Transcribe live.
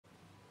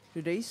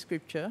Today's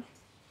scripture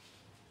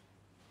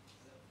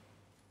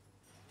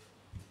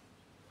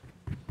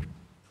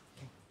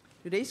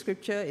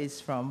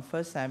is from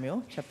 1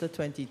 Samuel chapter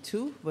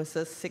 22,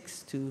 verses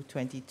 6 to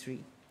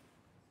 23.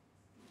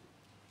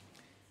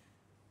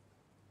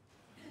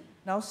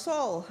 Now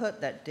Saul heard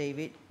that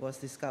David was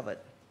discovered,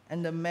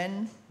 and the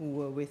men who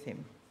were with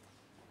him.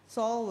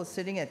 Saul was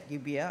sitting at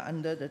Gibeah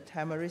under the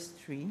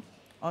tamarisk tree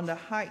on the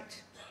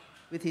height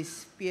with his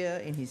spear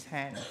in his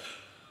hand,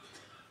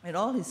 and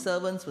all his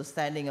servants were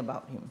standing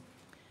about him.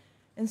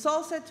 And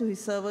Saul said to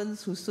his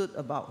servants who stood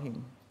about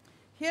him,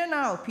 "Hear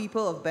now,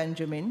 people of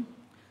Benjamin,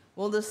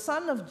 will the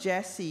son of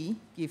Jesse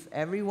give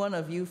every one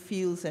of you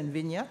fields and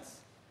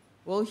vineyards?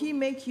 Will he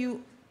make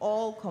you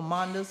all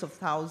commanders of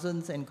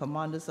thousands and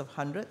commanders of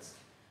hundreds,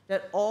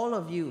 that all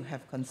of you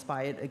have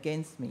conspired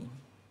against me?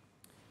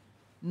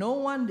 No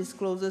one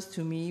discloses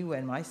to me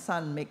when my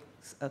son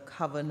makes a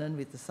covenant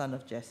with the son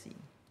of Jesse.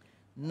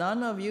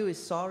 None of you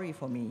is sorry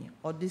for me,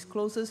 or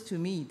discloses to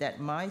me that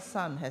my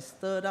son has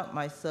stirred up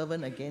my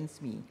servant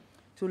against me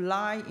to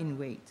lie in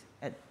wait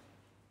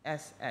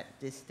as at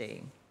this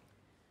day."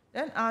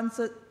 Then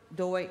answered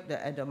Doeg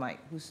the Edomite,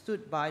 who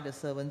stood by the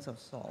servants of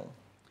Saul,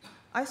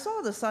 "I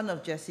saw the son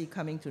of Jesse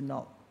coming to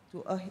Nob,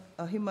 to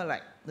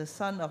Ahimelek, the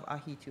son of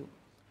Ahitub,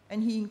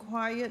 and he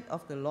inquired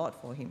of the Lord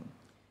for him,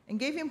 and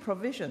gave him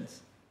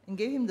provisions, and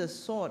gave him the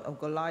sword of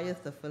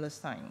Goliath the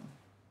Philistine."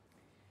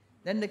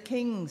 Then the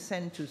king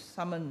sent to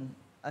summon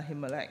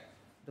Ahimelek,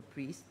 the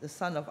priest, the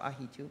son of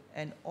Ahitub,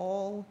 and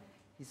all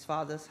his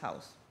father's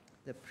house,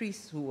 the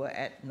priests who were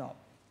at Nob,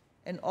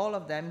 and all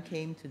of them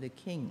came to the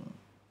king.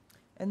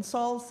 And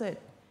Saul said,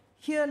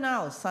 "Hear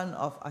now, son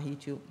of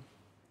Ahitub."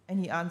 And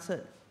he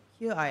answered,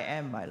 "Here I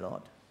am, my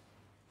lord."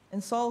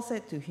 And Saul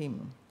said to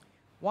him,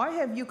 "Why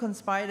have you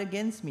conspired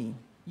against me,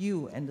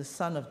 you and the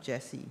son of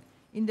Jesse,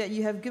 in that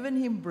you have given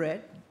him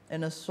bread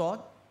and a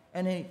sword,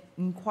 and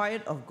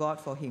inquired of God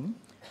for him,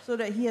 so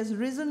that he has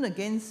risen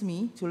against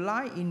me to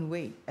lie in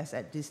wait as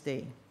at this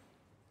day?"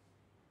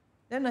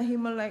 Then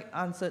Ahimelek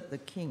answered the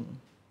king,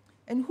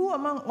 "And who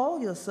among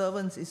all your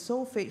servants is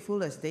so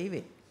faithful as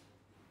David,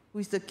 who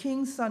is the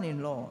king's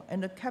son-in-law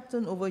and the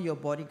captain over your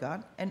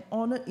bodyguard and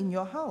honored in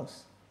your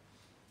house?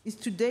 Is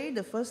today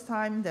the first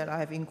time that I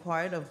have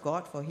inquired of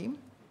God for him?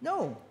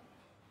 No.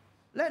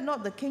 Let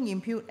not the king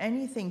impute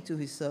anything to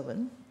his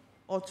servant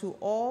or to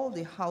all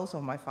the house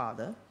of my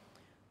father,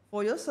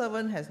 for your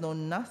servant has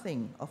known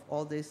nothing of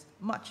all this,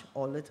 much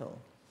or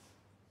little."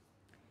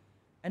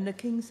 And the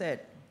king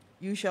said,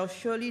 "You shall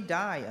surely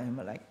die,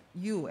 Ahimelek,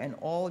 you and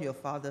all your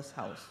father's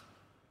house."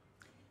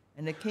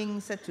 And the king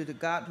said to the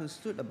guard who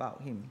stood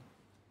about him,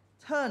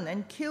 "Turn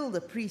and kill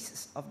the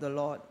priests of the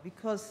Lord,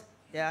 because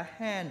their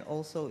hand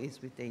also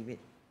is with David."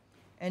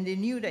 And they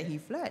knew that he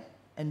fled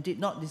and did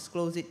not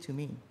disclose it to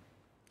me.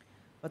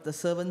 But the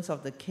servants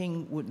of the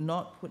king would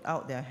not put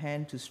out their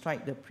hand to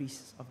strike the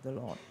priests of the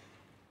Lord.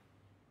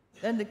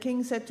 Then the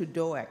king said to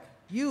Doeg,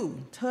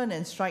 "You turn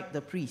and strike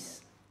the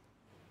priests."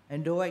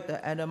 And Doeg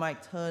the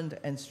Edomite turned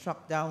and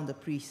struck down the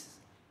priests.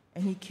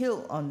 And he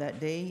killed on that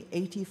day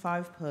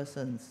 85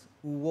 persons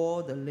who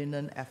wore the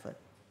linen ephod.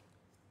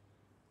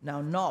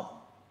 Now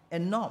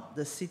Nob,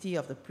 the city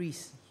of the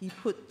priests, he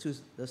put to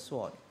the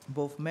sword,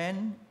 both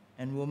man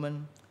and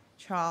woman,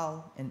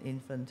 child and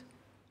infant,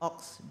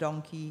 ox,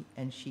 donkey,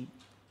 and sheep,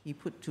 he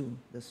put to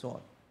the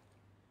sword.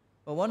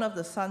 But one of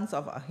the sons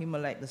of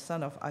Ahimelek, the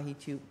son of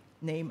Ahitub,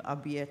 named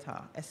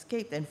Abiathar,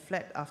 escaped and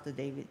fled after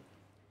David.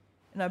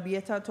 And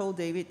Abiathar told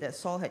David that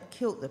Saul had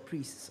killed the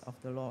priests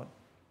of the Lord.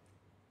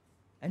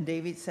 And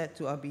David said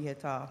to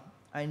Abiathar,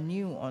 "I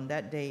knew on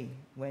that day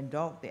when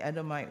Doeg the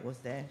Edomite was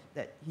there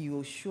that he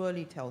will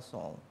surely tell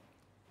Saul,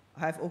 'I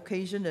have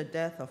occasioned the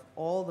death of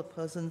all the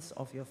persons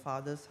of your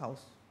father's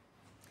house.'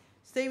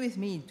 Stay with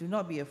me, do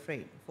not be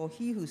afraid, for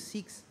he who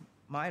seeks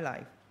my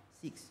life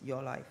seeks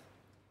your life.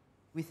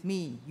 With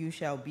me you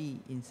shall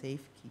be in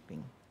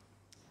safekeeping."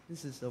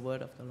 This is the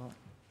word of the Lord.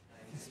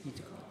 Thanks be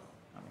to God.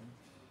 Amen.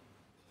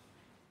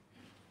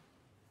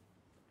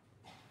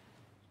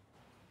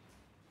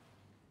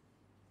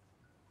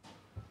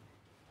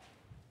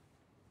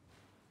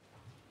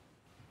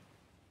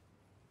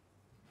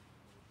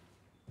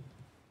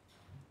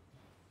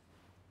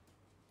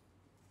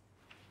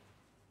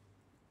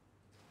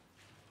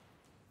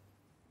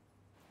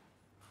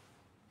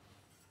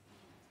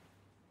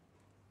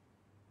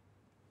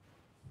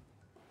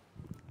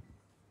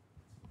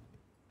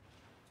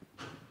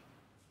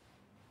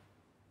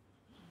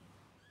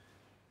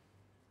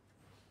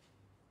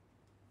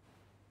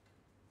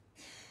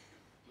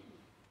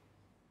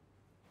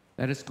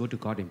 Let us go to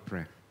God in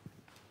prayer.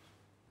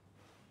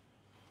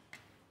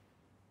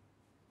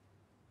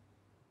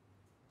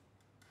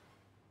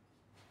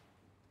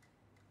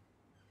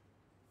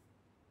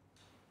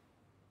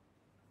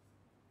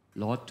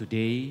 Lord,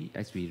 today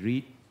as we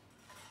read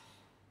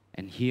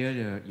and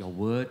hear your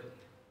word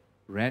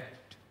read,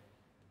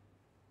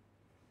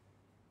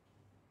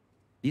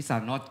 these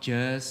are not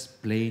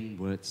just plain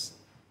words,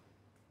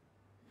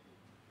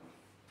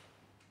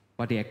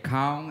 but the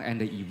account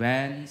and the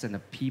events and the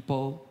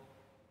people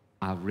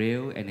are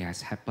real and it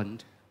has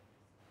happened.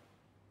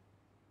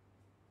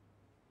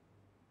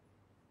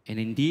 And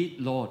indeed,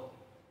 Lord,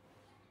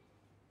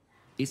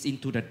 it's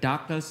into the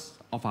darkness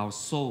of our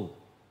soul,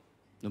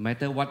 no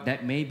matter what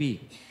that may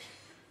be,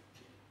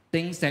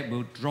 things that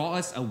will draw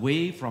us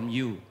away from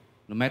you,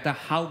 no matter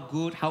how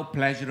good, how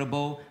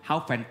pleasurable, how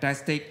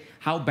fantastic,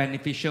 how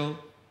beneficial,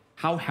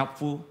 how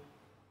helpful,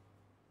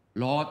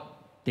 Lord,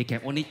 they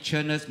can only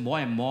churn us more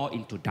and more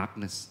into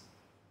darkness,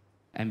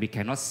 and we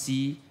cannot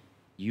see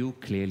you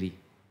clearly.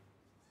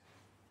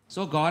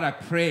 So God, I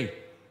pray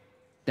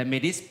that may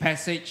this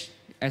passage,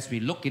 as we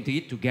look into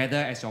it together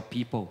as your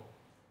people,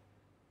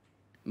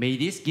 may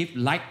this give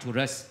light to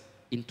us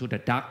into the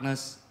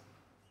darkness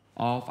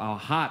of our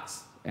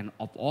hearts and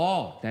of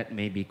all that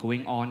may be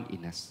going on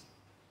in us,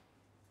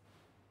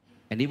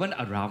 and even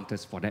around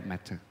us for that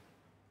matter.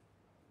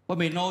 For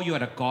we know you are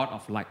the God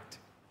of light,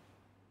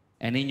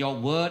 and in your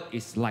word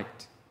is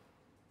light,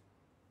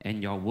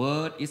 and your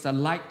word is a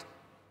light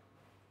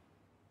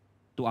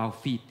to our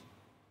feet,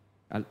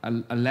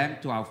 a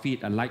lamp to our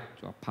feet, a light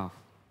to our path.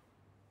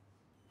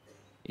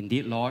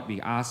 Indeed, Lord,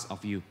 we ask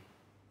of you,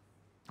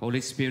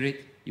 Holy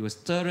Spirit, you will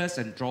stir us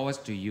and draw us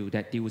to you,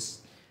 that you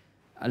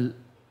will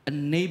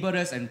enable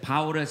us,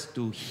 empower us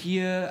to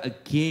hear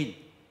again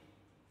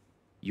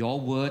your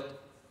word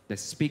that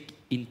speak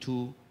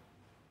into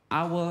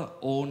our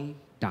own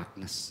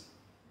darkness.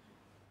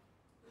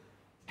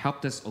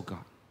 Help us, O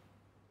God,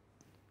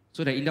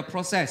 so that in the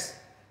process,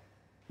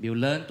 we'll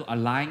learn to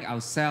align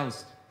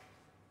ourselves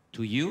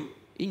to you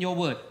in your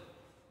word,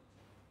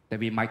 that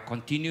we might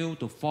continue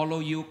to follow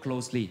you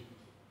closely,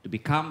 to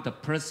become the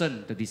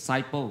person, the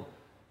disciple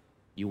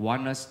you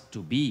want us to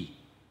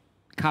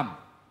become,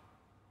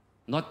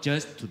 not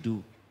just to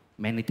do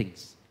many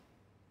things,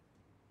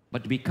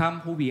 but to become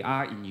who we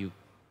are in you.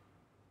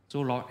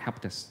 So Lord,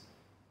 help us.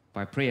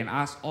 For I pray and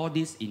ask all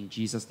this in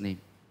Jesus' name.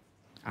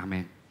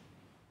 Amen.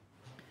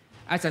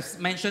 As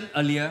I mentioned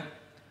earlier,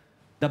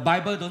 the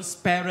Bible don't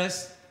spare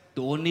us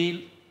to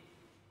only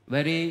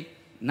very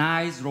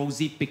nice,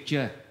 rosy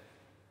picture,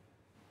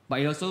 but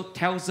it also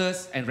tells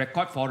us and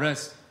record for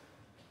us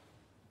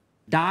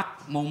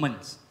dark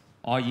moments,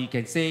 or you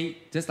can say,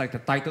 just like the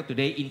title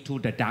today, into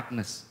the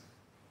darkness.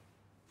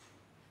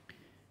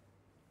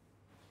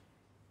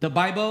 The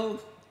Bible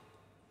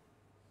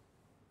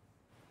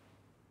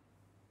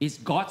is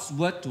God's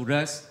word to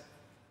us,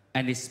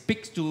 and it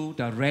speaks to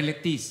the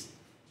realities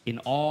in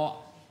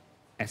all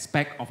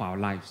aspects of our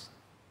lives,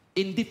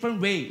 in different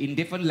way, in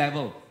different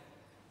level,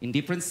 in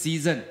different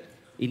season,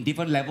 in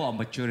different level of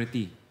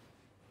maturity.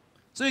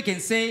 So you can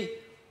say,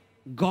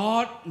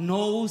 God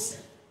knows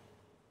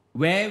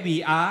where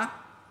we are,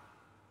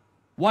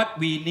 what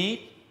we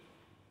need,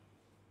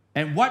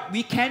 and what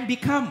we can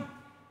become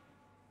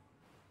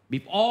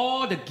with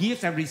all the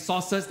gifts and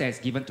resources that is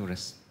given to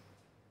us.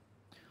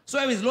 So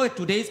as we look at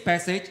today's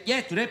passage,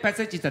 today's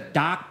passage is a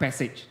dark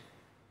passage.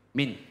 I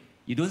mean,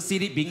 you don't see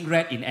it being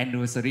read in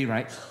anniversary,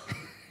 right?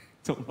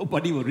 So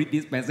nobody will read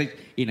this passage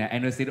in an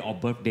anniversary or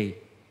birthday,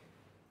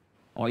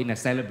 or in a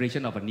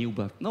celebration of a new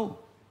birth. No.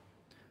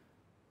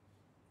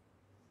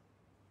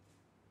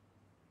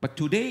 But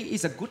today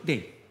is a good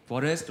day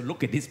for us to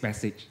look at this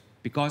passage,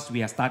 because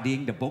we are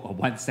studying the book of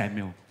 1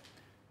 Samuel.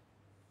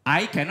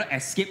 I cannot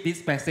escape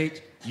this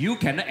passage. You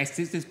cannot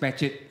escape this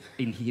passage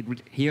in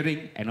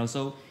hearing and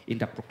also in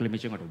the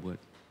proclamation of the word.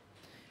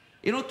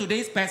 You know,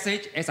 today's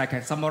passage, as I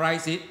can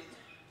summarize it,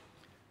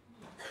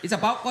 is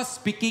about God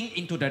speaking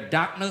into the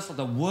darkness of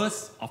the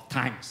worst of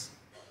times.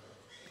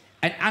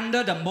 And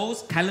under the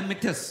most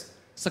calamitous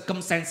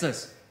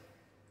circumstances,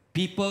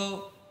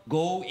 people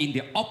go in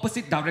the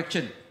opposite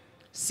direction,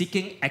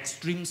 seeking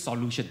extreme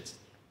solutions.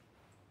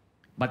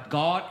 But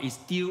God is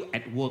still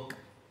at work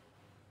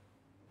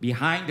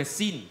behind the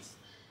scenes,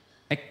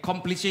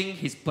 accomplishing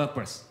his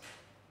purpose.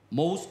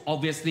 Most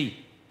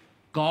obviously,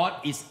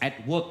 God is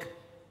at work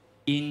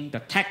in the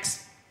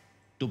text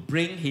to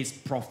bring his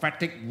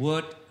prophetic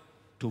word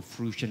to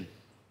fruition.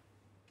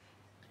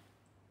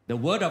 The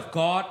word of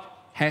God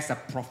has a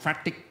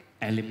prophetic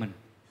element.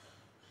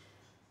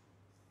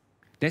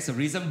 That's the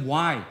reason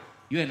why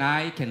you and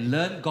I can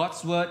learn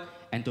God's word,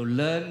 and to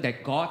learn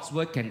that God's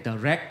word can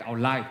direct our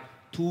life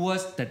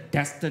towards the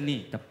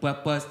destiny, the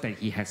purpose that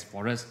he has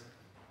for us.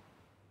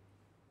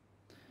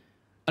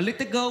 A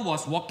little girl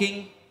was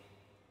walking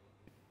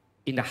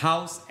in the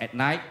house at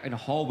night in the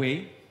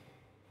hallway,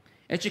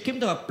 and she came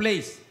to a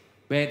place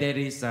where there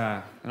is,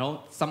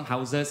 some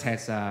houses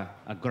has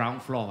a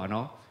ground floor,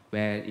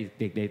 where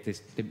they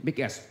make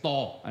a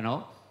store,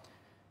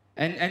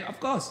 and of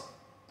course,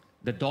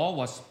 the door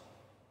was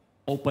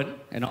open,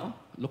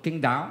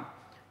 looking down.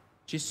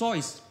 She saw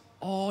it's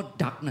all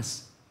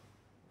darkness,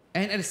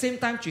 and at the same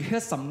time, she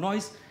heard some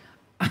noise,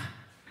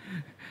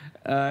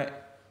 and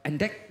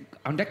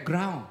on that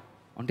ground,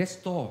 on that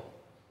store.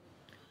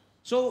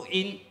 So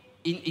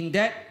in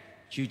that,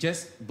 she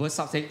just burst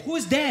out saying, "Who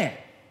is there?"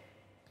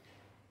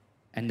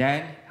 And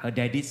then her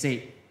daddy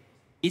said,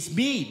 "It's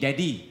me,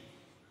 Daddy."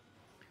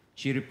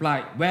 She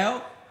replied,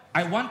 "Well,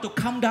 I want to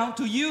come down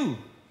to you,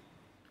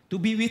 to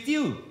be with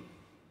you."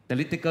 The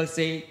little girl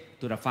said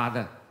to the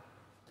father.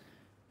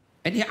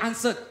 And he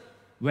answered,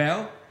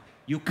 well,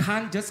 you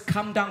can't just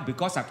come down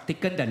because I've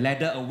taken the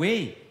ladder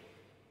away.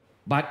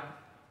 But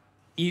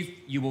if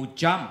you will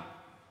jump,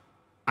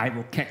 I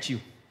will catch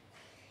you.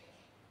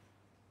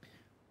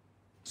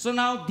 So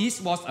now this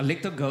was a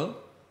little girl,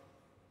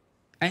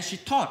 and she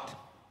thought,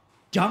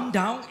 jump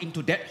down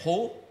into that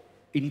hole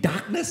in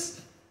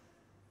darkness.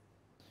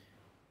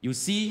 You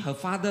see, her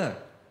father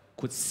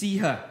could see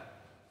her,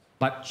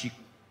 but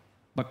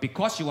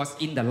because she was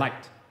in the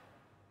light.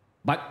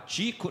 But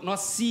she could not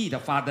see the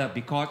father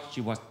because he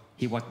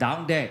was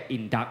down there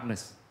in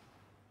darkness.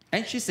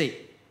 And she said,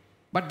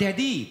 but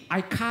Daddy,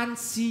 I can't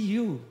see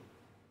you.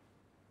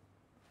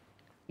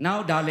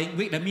 Now, darling,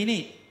 wait a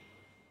minute.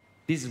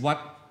 This is what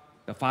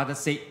the father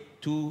said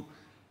to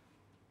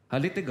her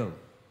little girl,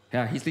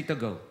 his little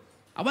girl.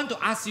 I want to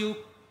ask you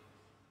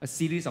a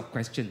series of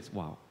questions.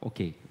 Wow,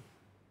 okay.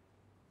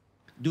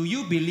 Do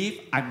you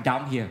believe I'm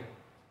down here?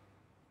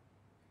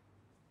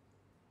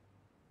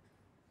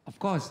 Of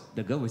course,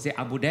 the girl will say,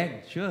 Abu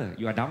Dad, sure,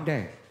 you are down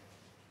there.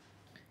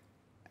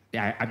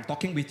 Yeah, I'm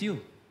talking with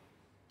you.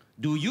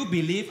 Do you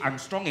believe I'm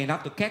strong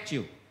enough to catch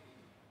you?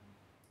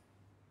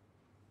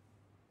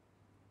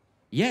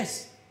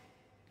 Yes,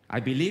 I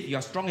believe you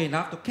are strong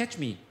enough to catch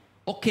me.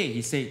 Okay,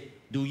 he said,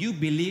 do you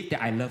believe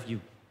that I love you?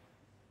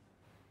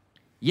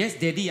 Yes,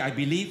 Daddy, I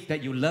believe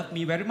that you love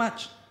me very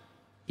much.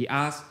 He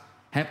asked,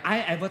 have I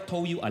ever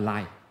told you a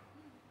lie?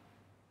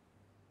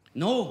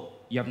 No,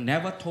 you have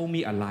never told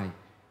me a lie.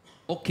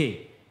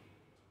 Okay,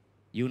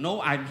 you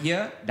know I'm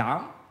here,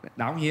 down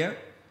here,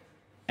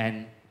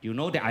 and you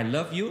know that I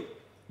love you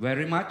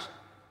very much.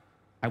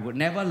 I would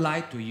never lie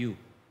to you.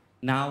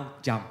 Now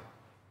jump.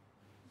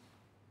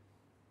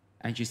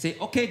 And she said,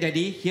 okay,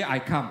 Daddy, here I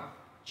come.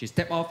 She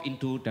stepped off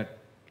into the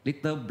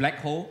little black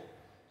hole,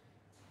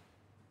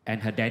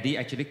 and her daddy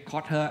actually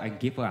caught her and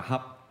gave her a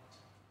hug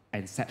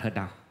and set her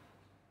down.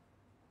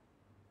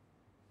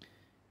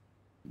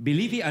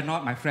 Believe it or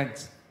not, my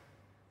friends,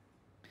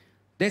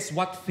 that's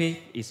what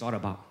faith is all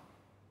about.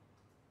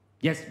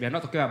 Yes, we are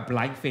not talking about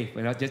blind faith.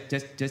 We're not just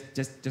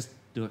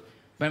do it.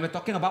 But we're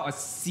talking about a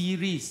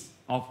series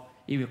of,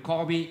 if you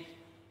call me,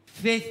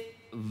 faith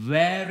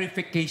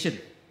verification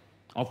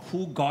of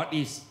who God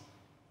is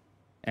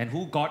and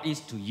who God is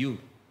to you.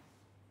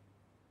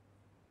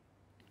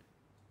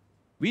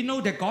 We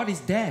know that God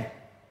is there,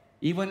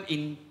 even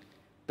in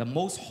the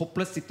most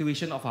hopeless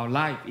situation of our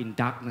life, in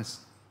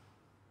darkness.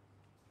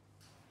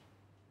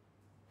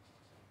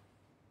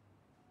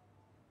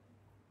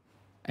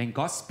 And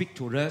God speaks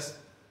to us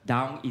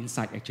down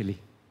inside, actually.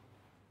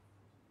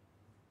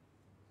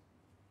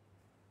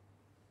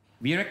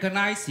 We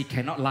recognize He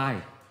cannot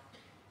lie.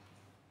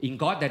 In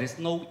God, there is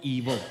no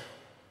evil.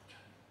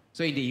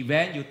 So in the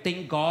event you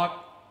think God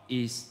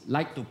is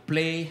like to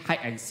play hide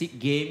and seek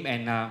game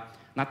and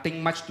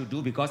nothing much to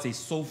do because He's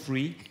so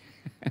free,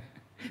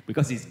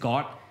 because He's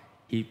God,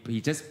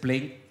 He just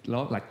playing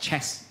like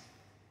chess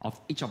of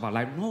each of our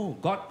lives. No,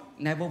 God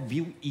never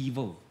view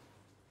evil,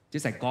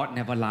 just like God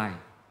never lie.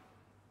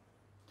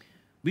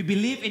 We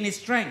believe in His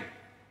strength.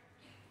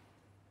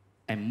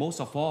 And most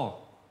of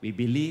all, we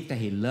believe that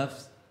He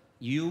loves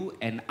you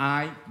and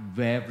I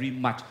very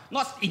much.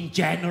 Not in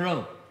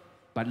general,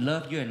 but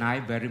love you and I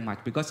very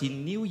much because He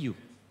knew you,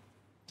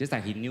 just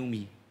like He knew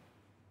me.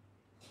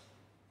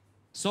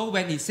 So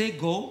when He say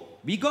go,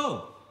 we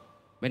go.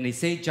 When He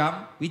say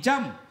jump, we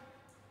jump.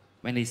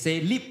 When He say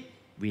leap,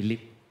 we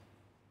leap.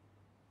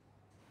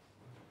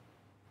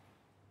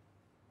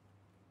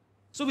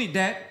 So with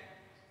that,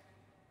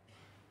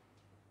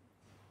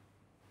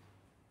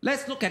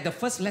 let's look at the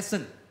first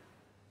lesson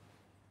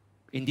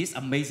in this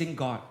amazing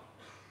God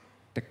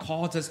that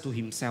calls us to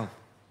Himself.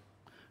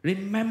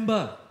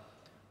 Remember,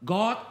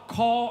 God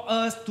called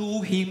us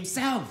to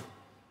Himself.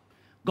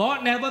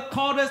 God never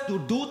called us to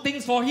do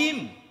things for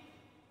Him.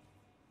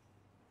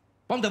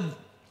 From the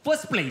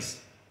first place,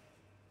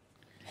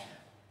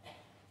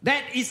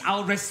 that is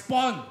our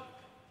response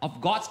of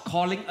God's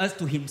calling us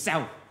to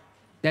Himself.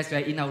 That's why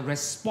in our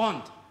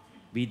response,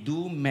 we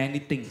do many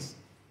things.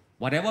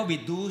 Whatever we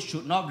do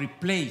should not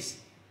replace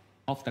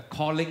of the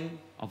calling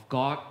of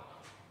God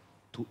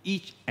to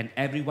each and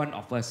every one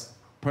of us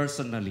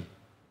personally.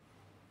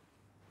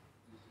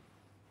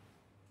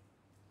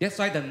 That's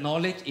why the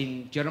knowledge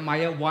in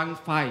Jeremiah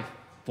 1:5,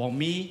 for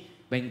me,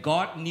 when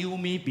God knew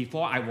me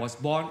before I was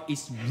born,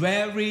 is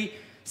very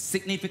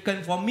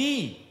significant for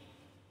me.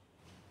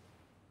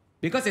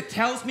 Because it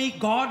tells me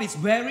God is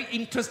very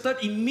interested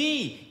in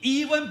me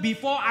even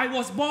before I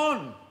was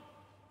born.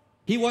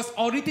 He was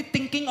already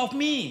thinking of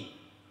me.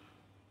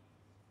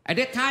 At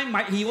that time,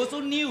 He also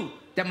knew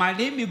that my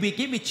name will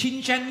begin with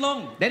Chin Shen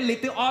Long. Then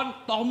later on,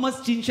 Thomas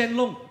Chin Shen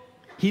Long.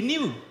 He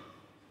knew.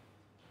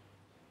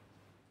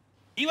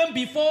 Even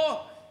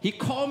before He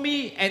called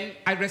me and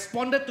I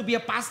responded to be a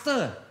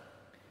pastor,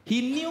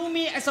 He knew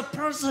me as a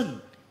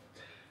person.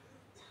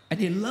 And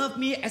He loved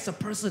me as a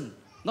person,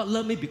 not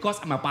love me because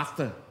I'm a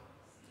pastor.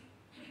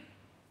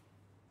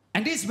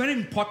 And this is very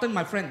important,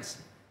 my friends.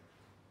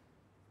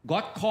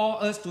 God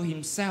called us to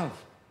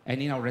Himself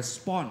And in our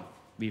response,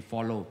 we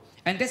follow.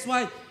 And that's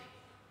why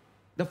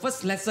the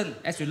first lesson,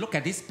 as we look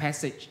at this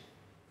passage,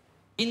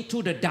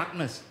 into the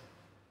darkness,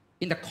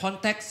 in the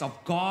context of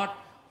God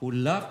who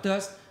loved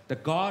us, the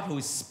God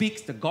who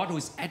speaks, the God who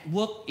is at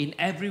work in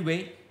every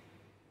way.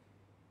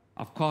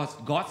 Of course,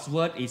 God's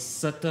word is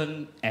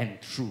certain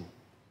and true.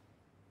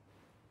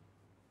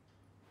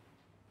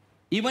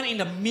 Even in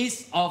the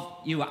midst of,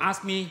 you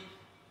ask me,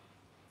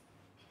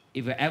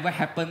 if it ever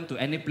happened to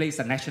any place,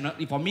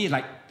 for me,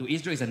 like to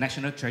Israel, it's a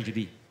national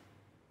tragedy.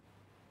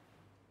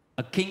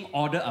 A king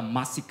ordered a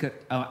massacre.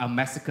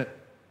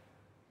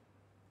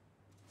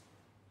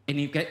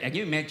 And can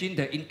you imagine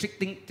the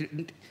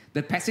intriguing,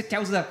 the passage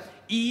tells us,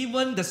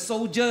 even the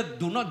soldier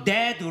do not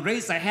dare to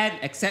raise a hand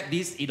except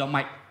this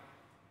Edomite.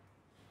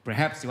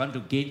 Perhaps you want to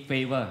gain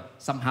favor,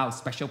 somehow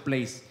special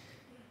place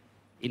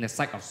in the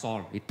sight of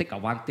Saul. He take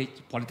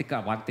political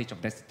advantage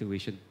of that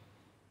situation.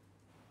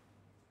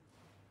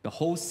 The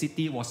whole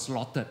city was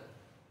slaughtered.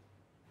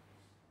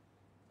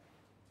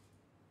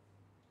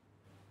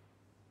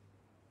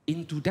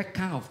 Into that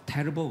kind of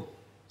terrible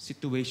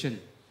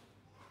situation.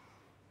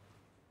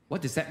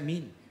 What does that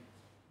mean?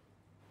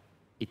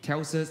 It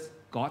tells us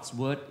God's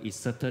word is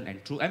certain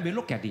and true. And we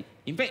look at it.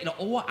 In fact, the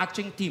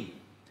overarching theme,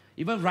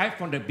 even right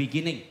from the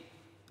beginning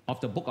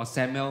of the book of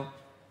Samuel,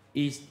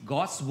 is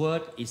God's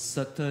word is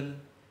certain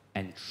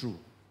and true.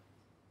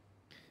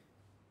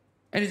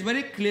 And it's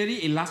very clearly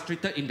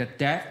illustrated in the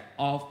death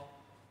of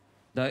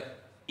the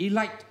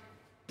elite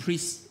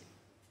priest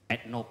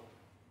Ahitub.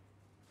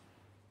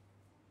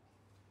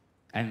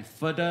 And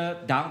further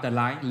down the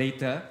line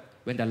later,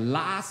 when the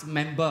last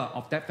member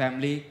of that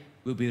family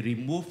will be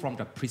removed from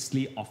the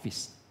priestly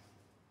office.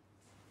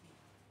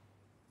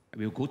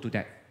 We'll go to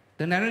that.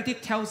 The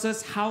narrative tells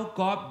us how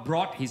God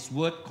brought his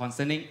word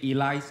concerning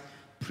Eli's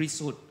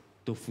priesthood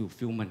to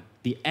fulfillment.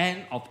 The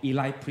end of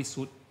Eli's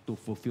priesthood to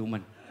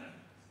fulfillment.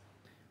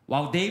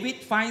 While David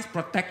finds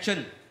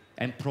protection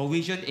and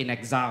provision in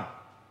exile,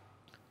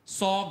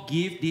 Saul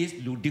gives this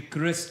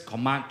ludicrous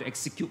command to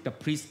execute the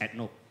priest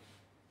Ahitub.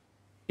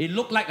 It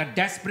looked like a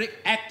desperate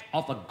act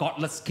of a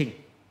godless king.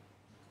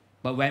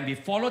 But when we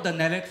follow the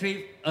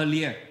narrative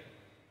earlier,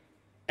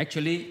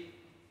 actually,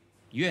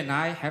 you and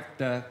I have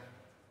the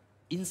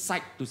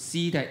insight to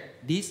see that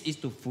this is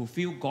to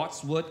fulfill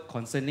God's word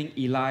concerning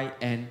Eli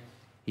and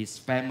his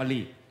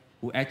family,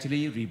 who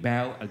actually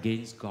rebel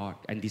against God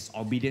and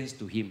disobedience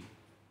to him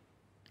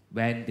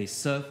when they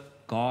serve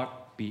God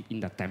in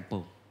the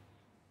temple.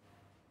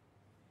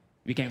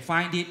 We can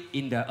find it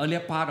in the earlier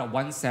part of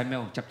 1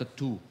 Samuel chapter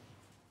 2.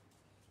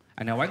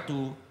 And I want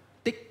to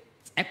take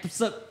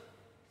episode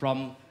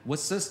from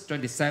verses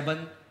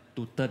 27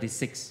 to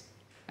 36.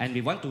 And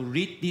we want to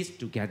read this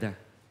together.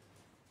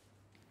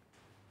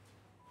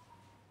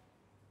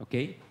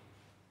 Okay?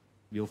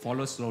 We'll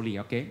follow slowly,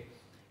 okay?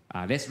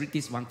 Let's read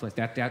this one first.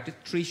 There are just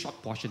 3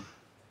 short portions.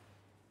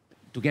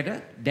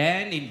 Together.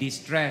 Then in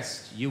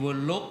distress, you will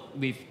look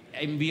with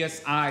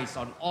envious eyes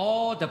on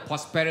all the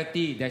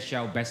prosperity that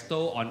shall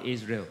bestow on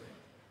Israel.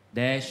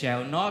 There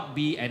shall not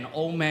be an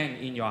old man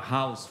in your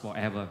house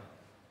forever.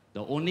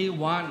 The only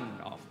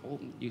one of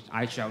whom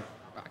I shall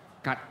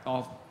cut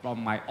off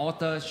from my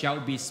altar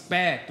shall be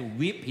spared to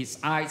weep his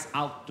eyes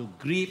out, to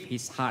grieve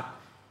his heart.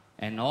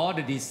 And all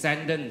the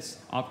descendants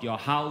of your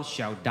house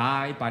shall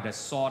die by the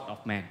sword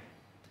of man.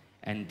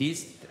 And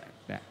this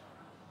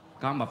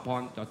come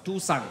upon your 2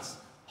 sons,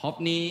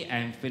 Hophni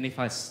and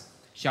Phinehas,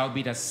 shall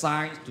be the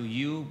signs to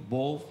you.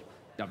 Both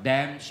of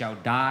them shall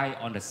die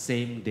on the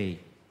same day.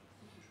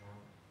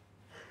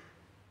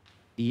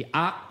 The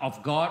ark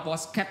of God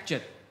was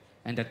captured,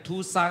 and the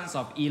 2 sons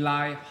of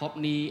Eli,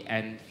 Hophni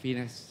and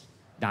Phinehas,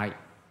 died.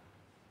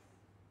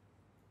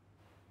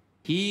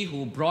 He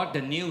who brought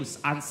the news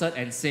answered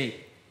and said,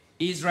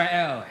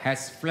 Israel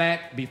has fled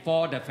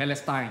before the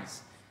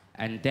Philistines,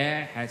 and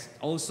there has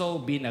also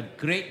been a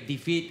great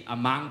defeat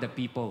among the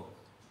people.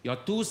 Your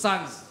 2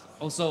 sons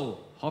also,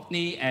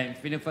 Hophni and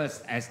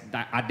Phinehas,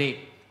 are dead,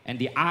 and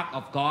the ark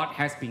of God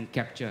has been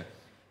captured.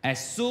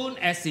 As soon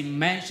as he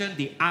mentioned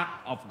the ark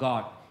of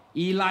God,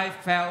 Eli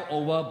fell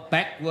over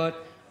backward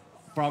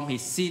from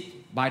his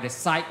seat by the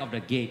side of the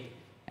gate,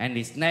 and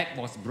his neck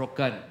was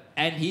broken,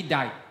 and he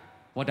died,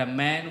 for the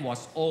man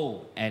was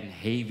old and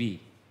heavy.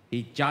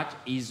 He judged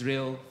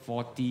Israel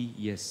 40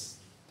 years.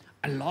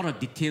 A lot of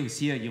details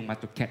here you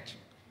must to catch,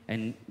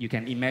 and you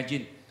can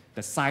imagine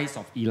the size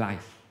of Eli.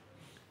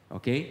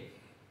 Okay?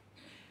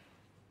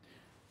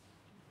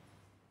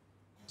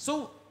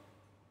 So,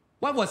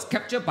 what was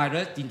captured by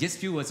us in just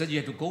few verses, you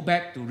have to go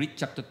back to read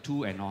chapter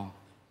 2 and all,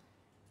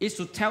 is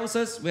to tell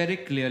us very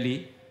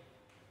clearly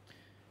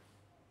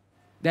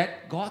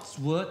that God's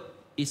word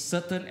is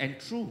certain and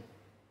true.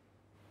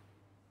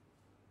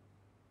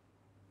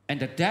 And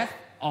the death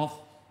of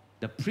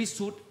the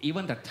priesthood,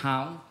 even the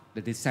town,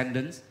 the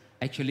descendants,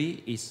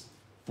 actually is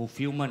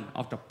fulfillment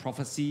of the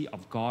prophecy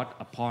of God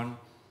upon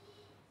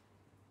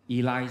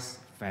Eli's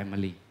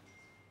family.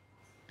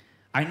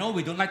 I know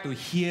we don't like to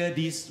hear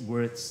these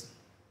words,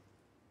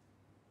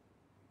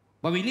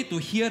 but we need to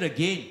hear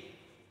again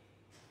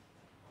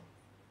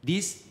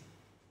this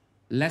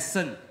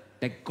lesson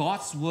that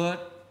God's word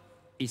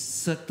is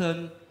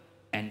certain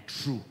and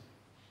true.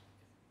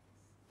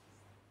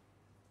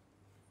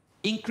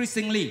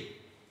 Increasingly,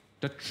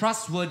 the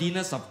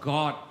trustworthiness of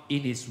God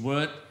in His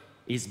word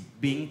is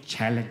being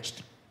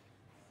challenged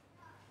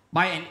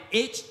by an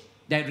age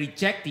that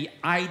rejects the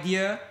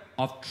idea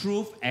of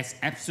truth as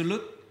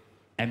absolute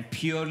and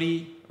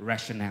purely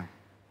rational.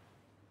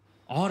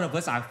 All of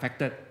us are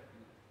affected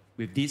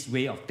with this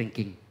way of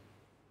thinking.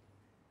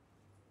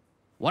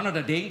 One of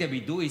the things that we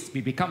do is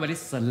we become very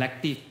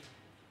selective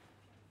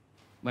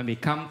when we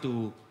come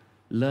to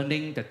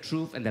learning the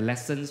truth and the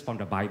lessons from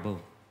the Bible.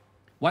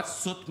 What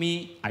suits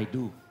me, I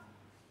do.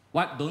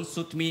 What don't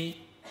suit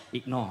me,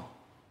 ignore.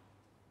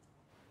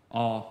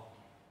 Or,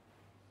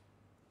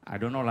 I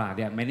don't know lah,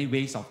 there are many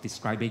ways of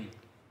describing.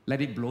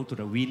 Let it blow to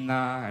the wind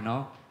lah, you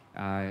know.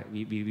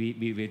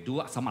 We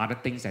do some other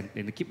things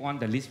and keep on,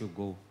 the list will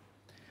go.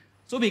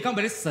 So we become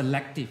very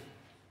selective.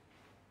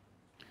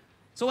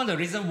 So one of the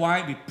reasons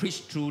why we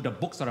preach through the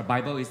books of the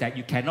Bible is that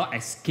you cannot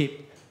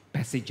escape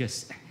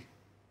passages.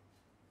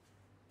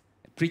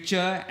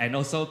 Preacher and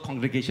also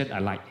congregation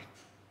alike.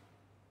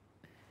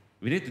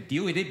 We need to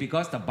deal with it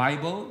because the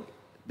Bible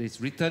is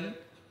written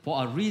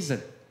for a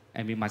reason,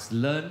 and we must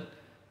learn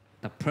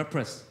the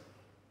purpose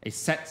is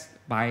set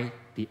by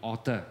the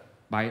author,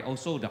 by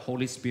also the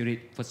Holy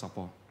Spirit, first of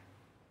all.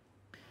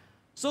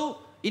 So,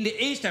 in the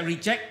age that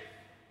reject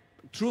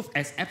truth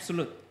as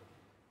absolute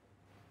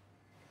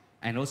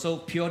and also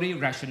purely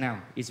rational,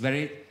 it's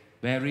very,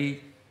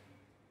 very,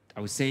 I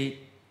would say,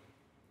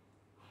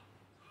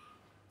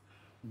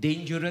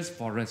 dangerous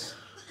for us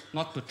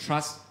not to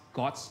trust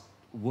God's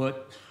word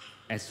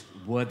as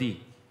worthy.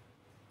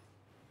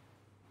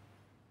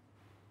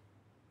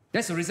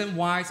 That's the reason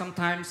why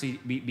sometimes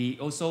we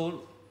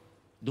also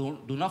do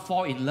not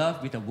fall in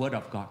love with the word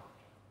of God.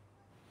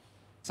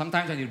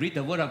 Sometimes when you read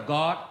the word of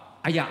God,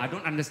 I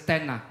don't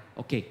understand.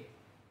 Okay.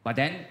 But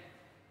then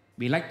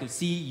we like to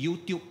see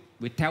YouTube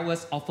will tell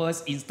us,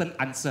 offers instant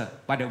answer.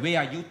 By the way,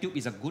 YouTube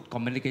is a good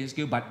communication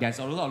skill, but there's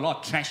a lot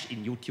of trash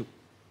in YouTube.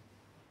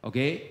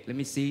 Okay, let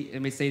me say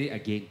it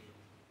again.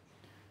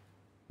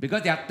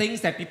 Because there are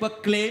things that people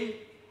claim,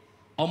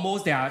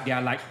 almost they are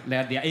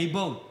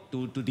able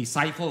to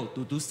decipher,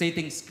 to say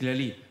things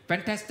clearly.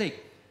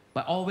 Fantastic.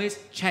 But always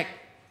check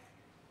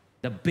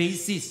the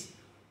basis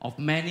of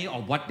many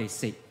of what they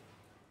say.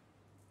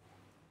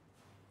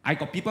 I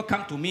got people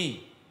come to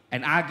me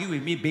and argue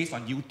with me based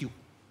on YouTube.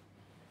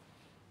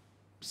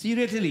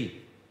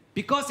 Seriously.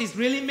 Because it's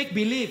really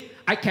make-believe.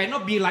 I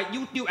cannot be like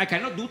YouTube. I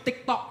cannot do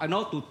TikTok,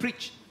 to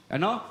preach,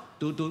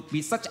 to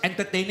be such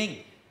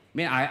entertaining. I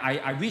mean,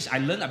 I wish I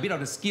learned a bit of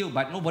the skill,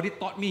 but nobody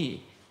taught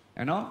me.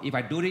 If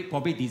I do it,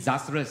 probably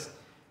disastrous.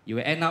 You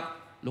will end up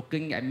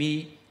looking at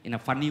me in a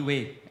funny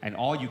way, and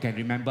all you can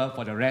remember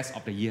for the rest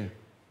of the year.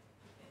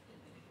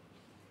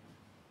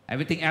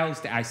 Everything else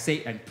that I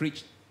say and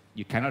preach,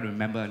 you cannot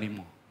remember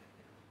anymore.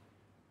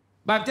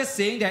 But I'm just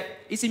saying that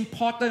it's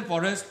important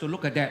for us to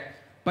look at that.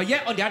 But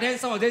yet, on the other hand,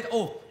 some of them,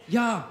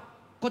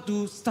 got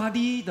to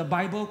study the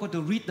Bible, got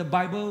to read the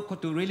Bible,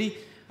 got to really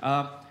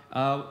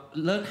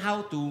learn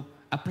how to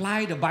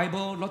apply the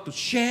Bible, not to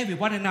share with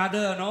one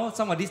another,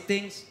 some of these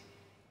things.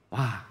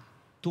 Wow,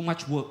 too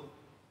much work.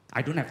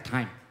 I don't have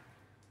time.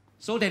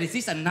 So there is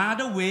this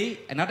another way,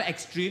 another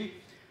extreme,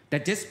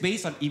 that just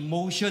based on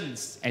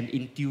emotions and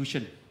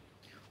intuition.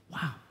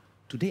 Wow,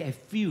 today I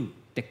feel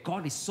that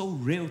God is so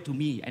real to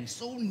me and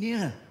so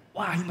near.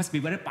 Wow, He must be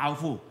very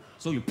powerful.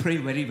 So you pray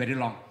very, very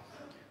long.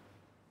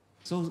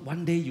 So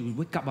one day you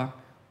wake up,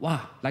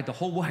 wow, like the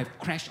whole world have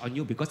crashed on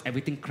you because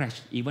everything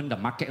crashed. Even the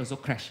market also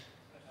crashed.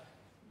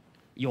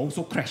 You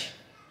also crash.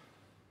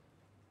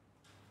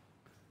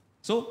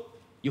 So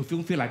you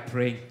feel like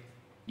praying.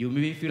 You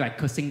maybe feel like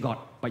cursing God,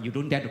 but you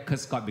don't dare to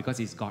curse God because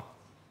He's God.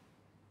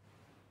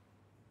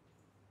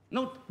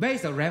 No, where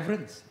is the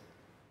reverence?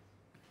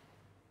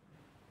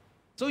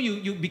 So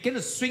you begin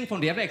to swing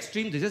from the other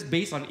extreme to just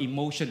based on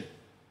emotion.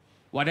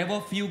 Whatever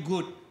feel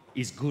good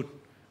is good.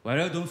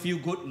 Whatever don't feel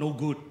good, no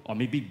good, or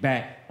maybe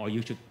bad, or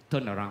you should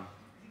turn around.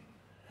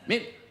 I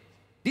mean,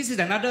 this is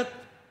another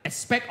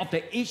aspect of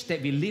the age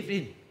that we live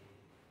in.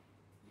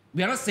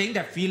 We are not saying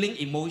that feeling,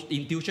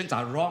 intuitions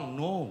are wrong,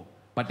 no.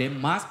 But they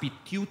must be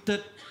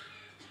tutored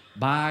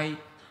by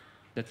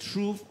the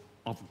truth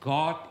of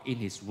God in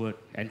His Word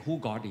and who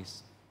God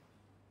is.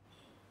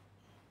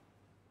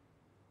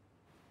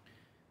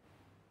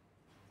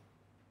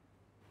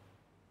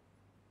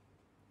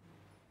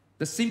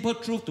 The simple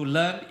truth to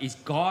learn is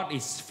God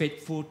is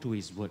faithful to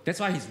His Word. That's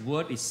why His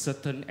Word is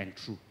certain and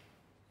true.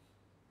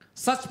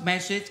 Such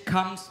message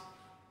comes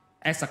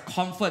as a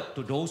comfort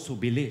to those who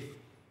believe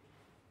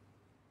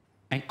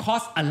and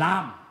cause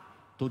alarm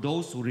to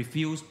those who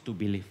refuse to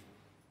believe.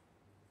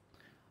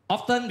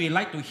 Often we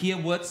like to hear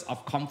words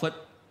of comfort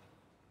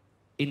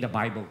in the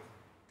Bible.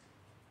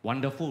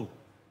 Wonderful.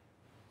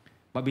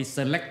 But we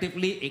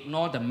selectively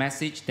ignore the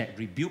message that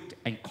rebuked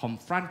and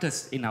confronts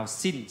us in our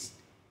sins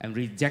and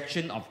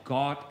rejection of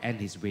God and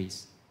His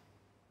ways.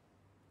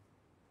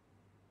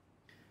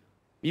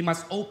 We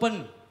must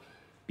open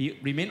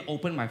Remain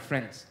open, my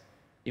friends,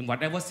 in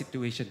whatever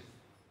situation.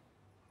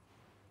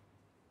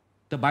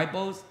 The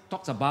Bible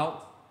talks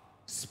about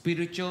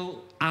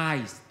spiritual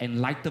eyes,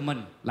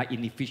 enlightenment, like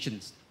in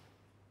Ephesians.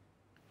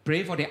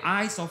 Pray for the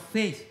eyes of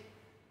faith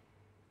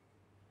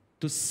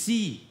to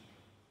see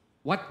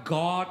what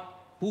God,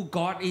 who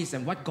God is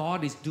and what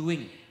God is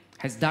doing,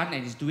 has done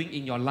and is doing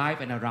in your life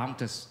and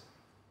around us.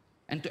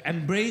 And to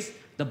embrace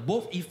the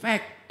both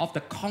effect of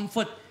the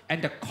comfort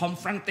and the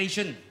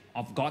confrontation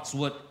of God's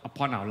word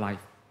upon our life,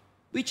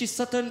 which is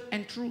certain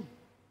and true.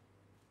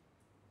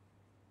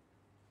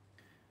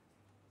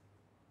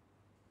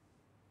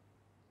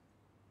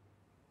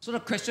 So the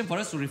question for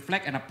us to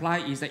reflect and apply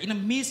is that in the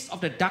midst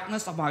of the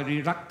darkness of our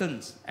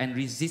reluctance and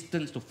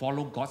resistance to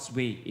follow God's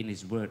way in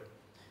His word,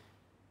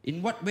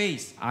 in what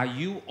ways are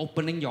you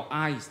opening your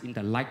eyes in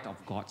the light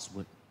of God's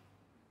word?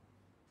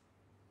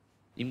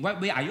 In what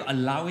way are you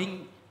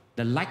allowing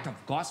the light of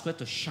God's word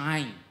to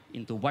shine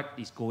into what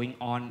is going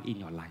on in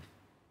your life?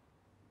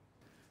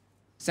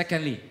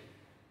 Secondly,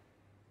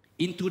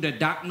 into the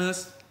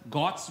darkness,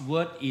 God's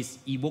word is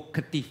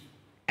evocative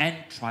and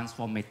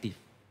transformative.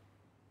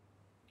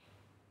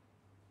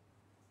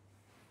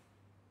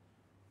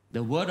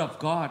 The word of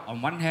God,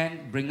 on one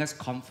hand, brings us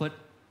comfort.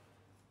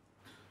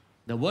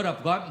 The word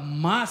of God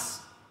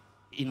must,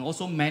 in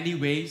also many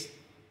ways,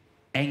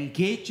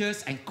 engage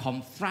us and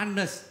confront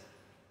us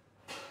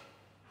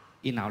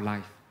in our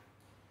life.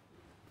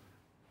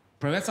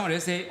 Perhaps somebody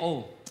say,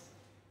 oh,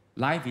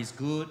 life is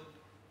good.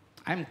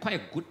 I'm quite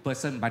a good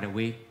person, by the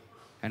way.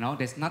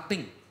 There's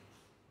nothing,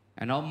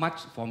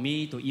 much for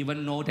me to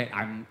even know that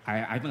I'm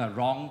having a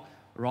wrong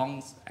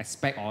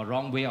aspect or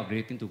wrong way of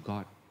relating to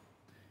God.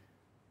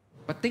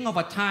 But think of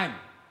a time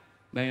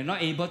when you're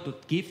not able to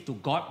give to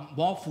God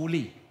more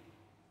fully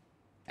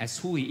as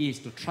who He is,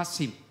 to trust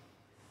Him.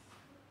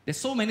 There's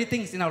so many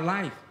things in our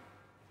life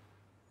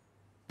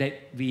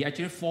that we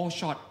actually fall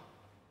short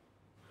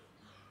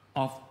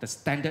of the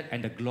standard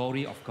and the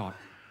glory of God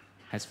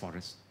has for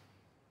us.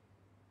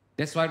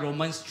 That's why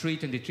Romans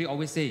 3:23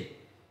 always say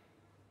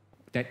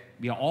that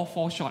we are all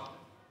fall short.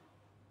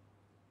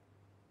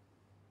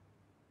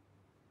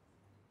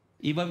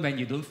 Even when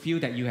you don't feel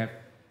that you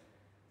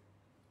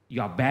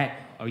are bad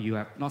or you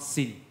have not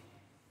sinned.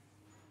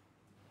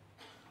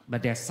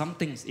 But there are some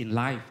things in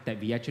life that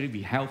we actually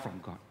withheld from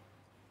God.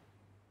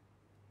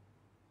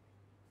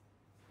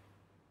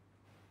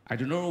 I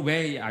don't know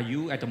where are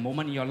you at the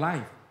moment in your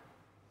life,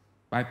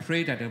 but I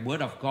pray that the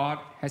word of God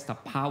has the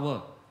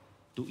power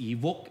to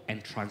evoke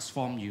and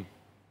transform you.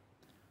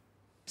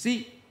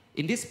 See,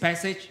 in this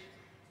passage,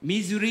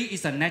 misery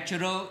is a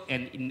natural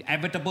and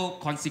inevitable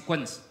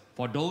consequence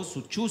for those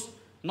who choose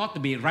not to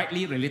be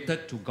rightly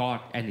related to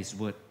God and His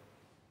word.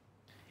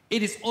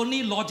 It is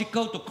only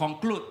logical to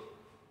conclude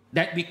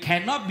that we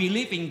cannot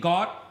believe in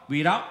God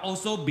without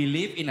also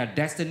believe in a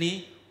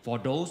destiny for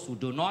those who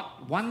do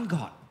not want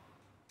God.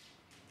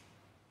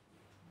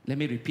 Let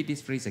me repeat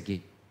this phrase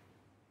again.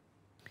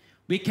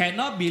 We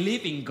cannot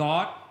believe in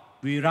God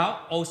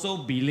without also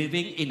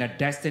believing in a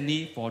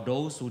destiny for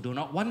those who do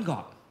not want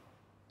God.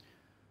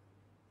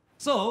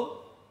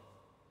 So,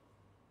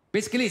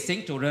 basically it's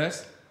saying to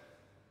us,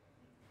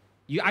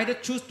 you either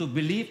choose to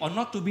believe or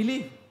not to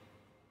believe.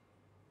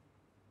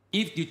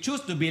 If you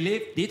choose to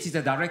believe, this is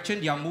the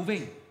direction you are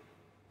moving.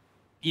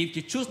 If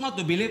you choose not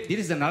to believe, this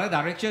is another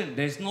direction.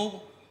 There is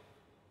no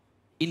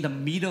in the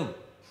middle.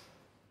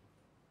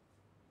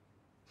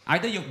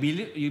 Either you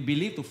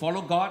believe to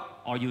follow God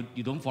or you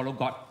don't follow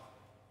God.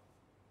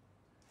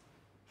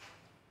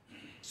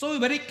 So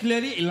very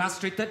clearly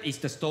illustrated is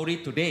the story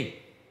today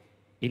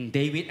in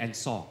David and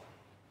Saul.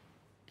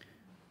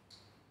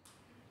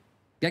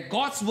 That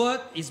God's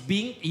word is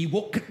being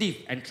evocative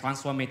and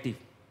transformative.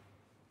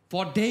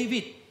 For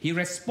David, he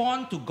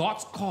responds to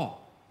God's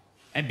call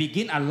and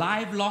begin a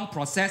lifelong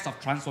process of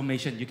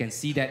transformation. You can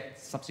see that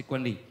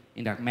subsequently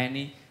in the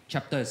many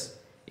chapters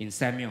in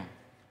Samuel.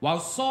 While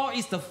Saul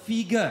is the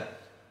figure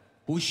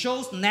who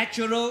shows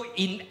natural,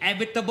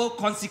 inevitable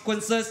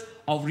consequences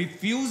of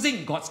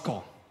refusing God's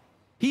call.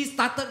 He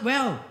started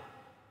well,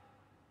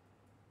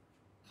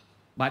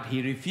 but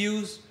he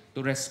refused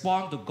to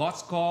respond to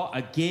God's call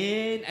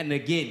again and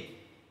again.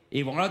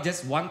 It was not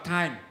just one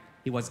time,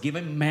 he was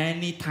given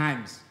many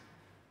times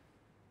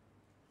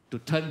to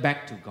turn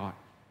back to God.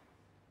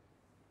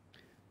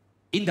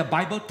 In the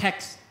Bible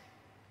text,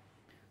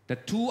 the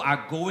two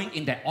are going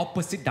in the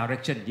opposite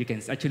direction. You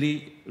can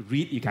actually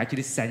read, you can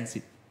actually sense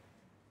it.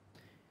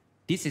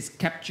 This is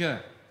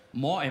captured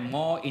more and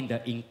more in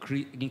the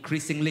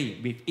increasingly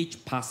with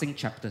each passing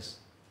chapters.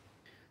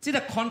 See,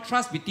 the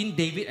contrast between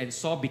David and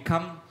Saul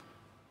become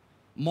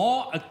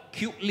more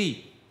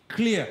acutely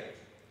clear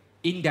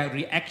in their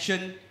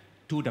reaction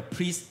to the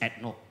priest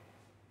at Nob.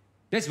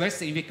 That's very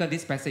significant,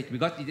 this passage,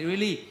 because it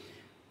really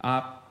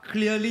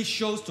clearly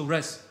shows to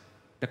us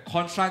the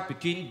contrast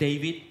between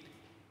David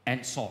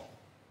and Saul.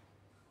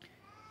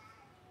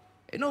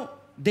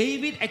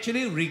 David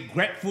actually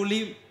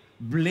regretfully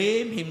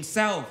blamed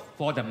himself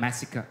for the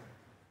massacre.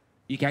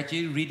 You can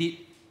actually read it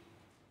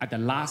at the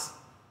last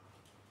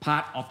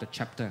part of the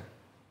chapter.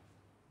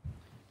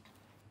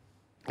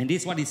 And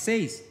this is what it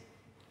says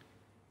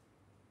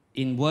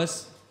in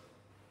verse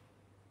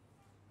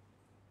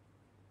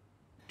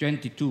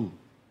 22.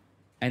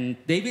 And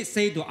David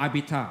said to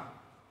Abiathar,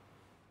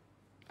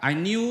 I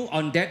knew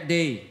on that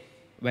day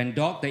when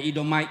Doeg the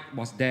Edomite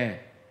was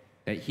there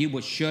that he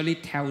would surely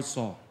tell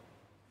Saul,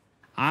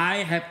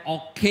 I have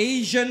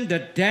occasioned the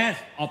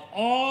death of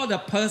all the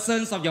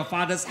persons of your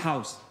father's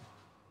house.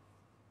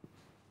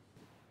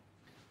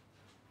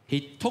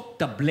 He took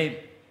the blame.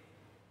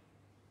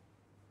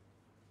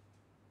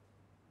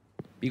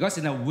 Because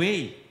in a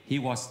way, he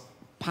was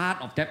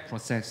part of that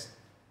process.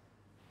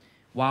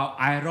 While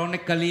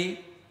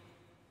ironically,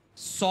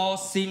 Saul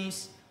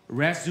seems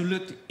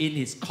resolute in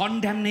his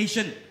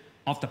condemnation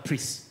of the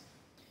priests.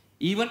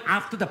 Even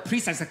after the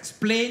priests has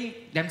explained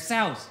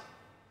themselves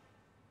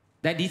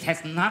that this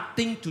has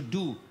nothing to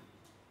do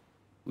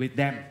with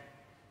them.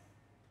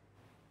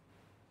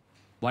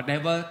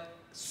 Whatever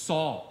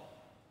Saul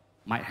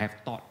might have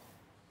thought.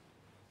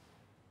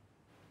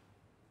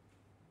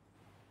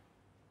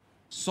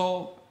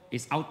 Saul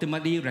is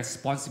ultimately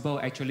responsible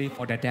actually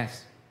for the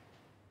death.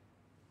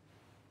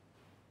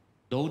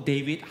 Though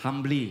David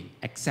humbly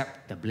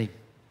accepts the blame.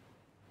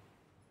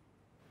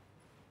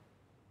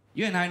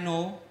 You and I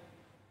know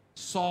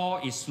Saul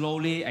is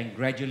slowly and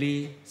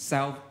gradually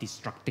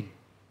self-destructing.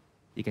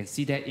 You can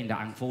see that in the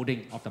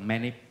unfolding of the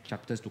many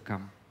chapters to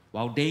come.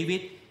 While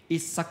David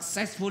is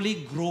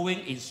successfully growing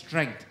in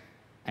strength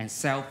and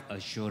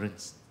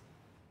self-assurance,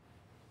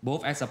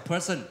 both as a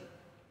person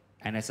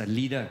and as a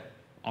leader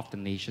of the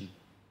nation.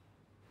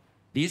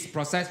 This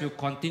process will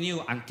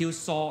continue until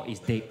Saul is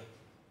dead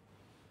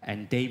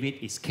and David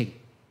is king.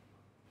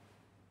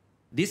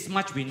 This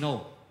much we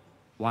know.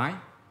 Why?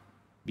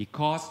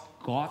 Because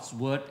God's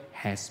word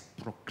has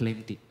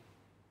proclaimed it.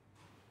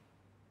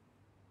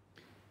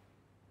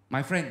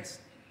 My friends,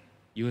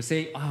 you will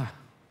say,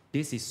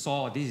 this is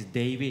Saul, this is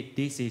David,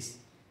 this is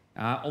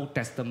Old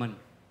Testament.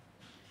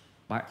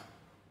 But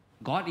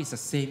God is the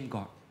same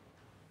God.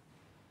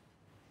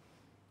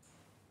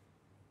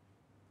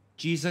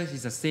 Jesus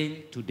is the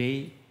same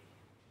today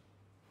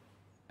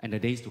and the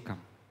days to come.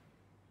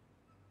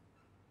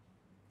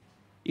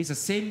 It's the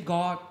same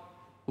God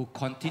who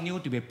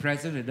continues to be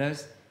present with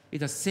us. It's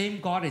the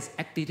same God is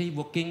actively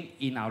working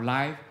in our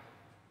life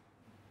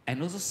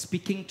and also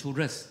speaking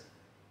to us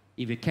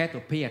if we care to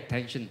pay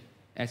attention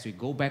as we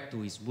go back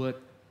to His Word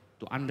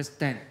to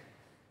understand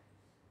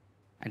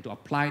and to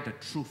apply the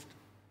truth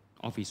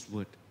of His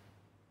Word.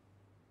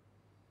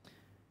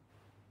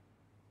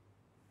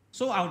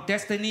 So our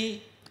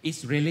destiny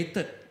is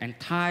related and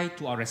tied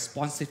to our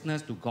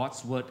responsiveness to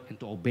God's Word and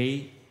to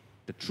obey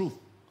the truth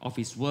of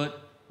His Word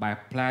by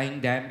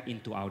applying them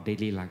into our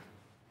daily life.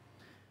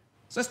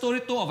 So a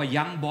story told of a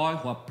young boy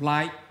who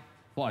applied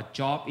for a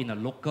job in a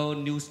local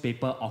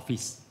newspaper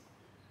office.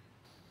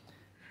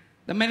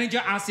 The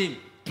manager asked him,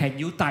 can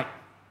you type?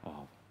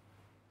 Oh,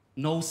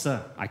 no,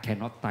 sir, I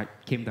cannot type,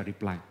 came the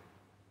reply.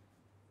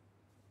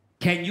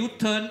 Can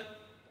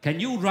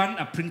you run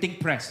a printing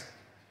press?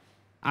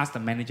 Asked the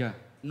manager.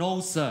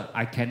 No, sir,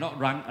 I cannot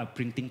run a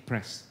printing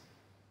press,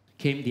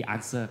 came the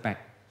answer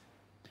back.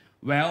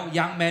 Well,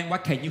 young man,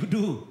 what can you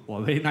do?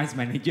 Oh, very nice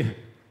manager.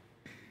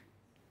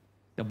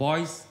 The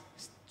boy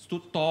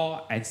stood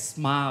tall and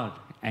smiled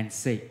and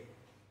said,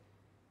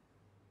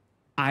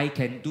 I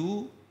can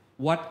do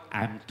what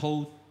I'm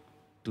told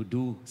to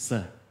do,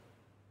 sir.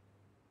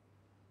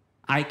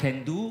 I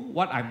can do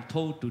what I'm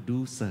told to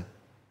do, sir.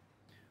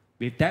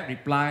 With that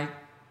reply,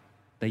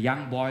 the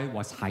young boy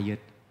was hired.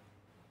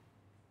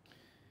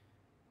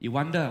 You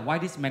wonder why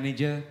this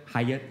manager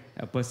hired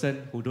a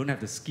person who don't have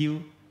the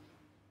skill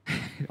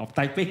of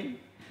typing,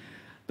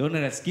 don't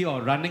have the skill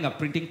of running a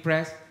printing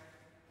press.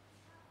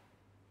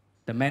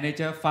 The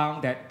manager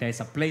found that there's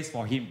a place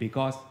for him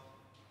because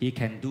he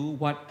can do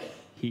what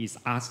he is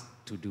asked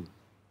to do,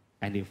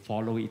 and he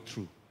follow it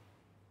through.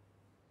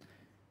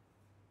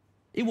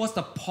 It was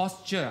the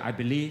posture, I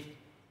believe,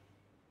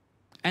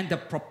 and the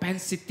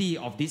propensity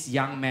of this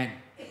young man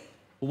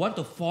who want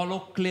to follow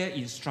clear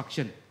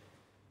instruction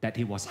that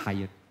he was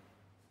hired.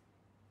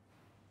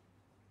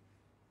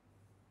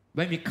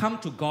 When we come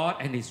to God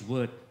and His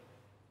Word,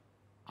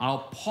 our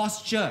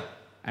posture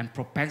and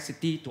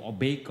propensity to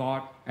obey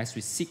God as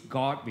we seek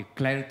God with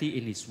clarity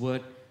in His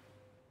Word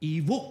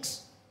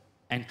evokes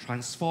and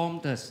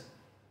transforms us.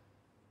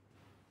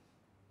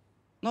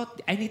 Not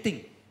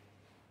anything,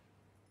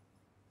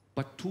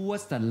 but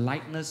towards the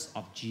likeness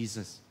of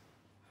Jesus,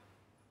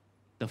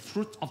 the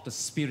fruit of the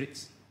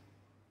Spirit.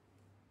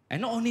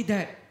 And not only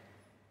that,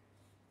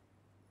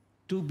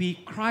 to be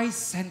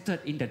Christ-centered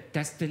in the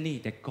destiny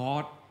that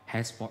God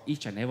has for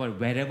each and every,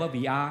 wherever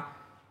we are,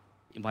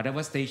 in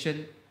whatever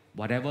station,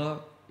 whatever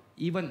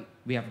even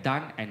we have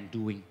done and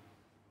doing.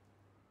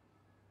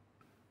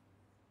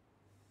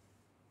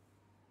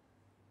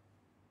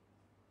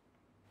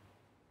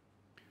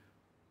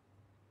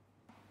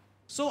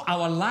 So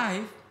our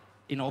life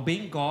in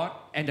obeying God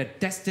and the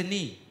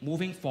destiny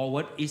moving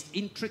forward is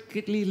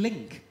intricately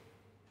linked.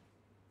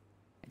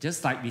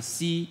 Just like we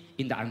see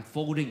in the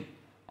unfolding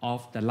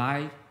of the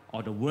life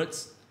or the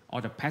words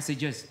or the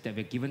passages that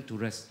were given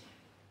to us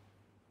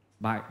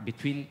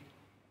between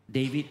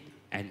David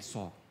and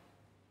Saul.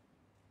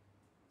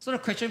 So the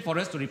question for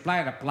us to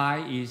reflect and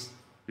apply is,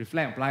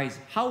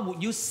 how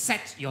would you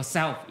set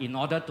yourself in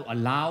order to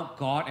allow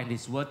God and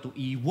His Word to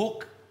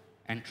evoke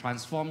and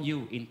transform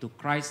you into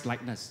Christ's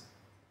likeness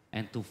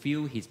and to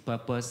feel His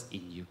purpose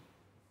in you?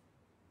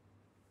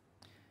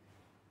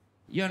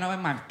 You and I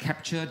might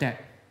capture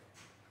that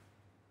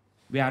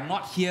we are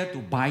not here to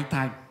buy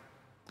time.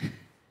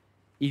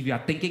 If you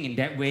are thinking in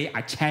that way,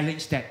 I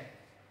challenge that.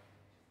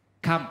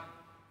 Come,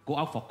 go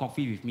out for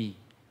coffee with me.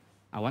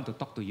 I want to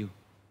talk to you.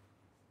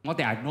 Not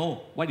that I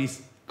know what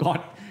is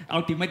God's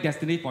ultimate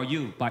destiny for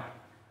you, but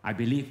I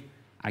believe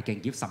I can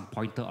give some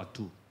pointer or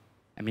two.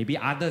 And maybe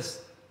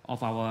others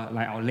of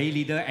our lay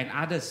leader and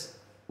others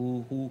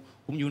whom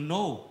you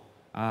know,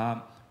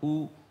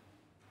 who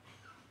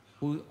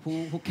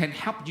can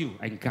help you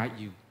and guide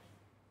you.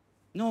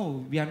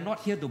 No, we are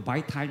not here to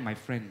buy time, my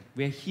friend.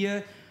 We are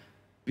here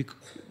because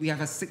we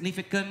have a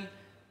significant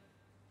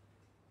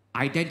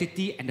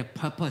identity and the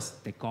purpose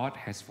that God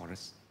has for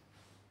us.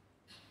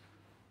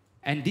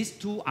 And these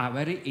two are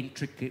very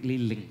intricately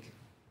linked.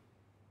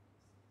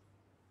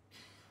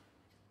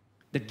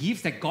 The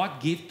gifts that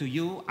God gives to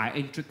you are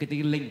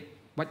intricately linked,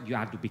 what you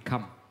are to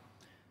become.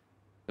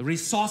 The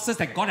resources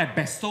that God has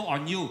bestowed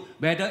on you,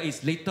 whether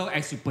it's little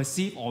as you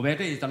perceive or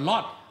whether it's a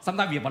lot.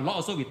 Sometimes we have a lot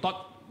also, we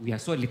thought we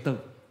have so little.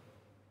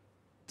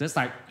 Just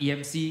like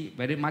EMC,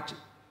 very much,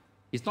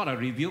 it's not a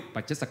review,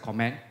 but just a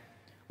comment.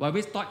 We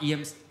always thought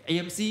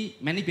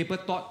EMC, many people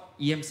thought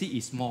EMC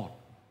is small.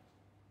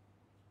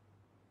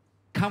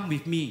 Come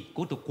with me,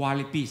 go to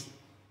Kuala Peace.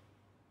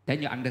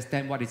 Then you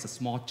understand what is a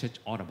small church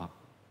all about.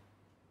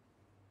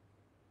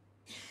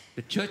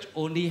 The church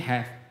only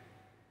have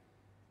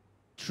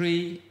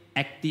 3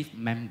 active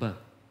members.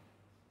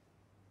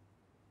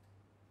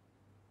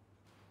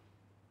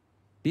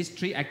 These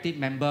 3 active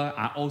members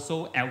are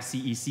also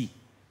LCEC.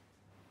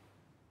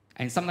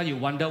 And sometimes you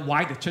wonder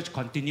why the church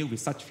continue with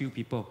such few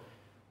people.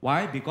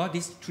 Why? Because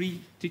these 3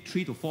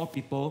 to 4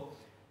 people,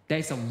 there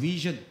is a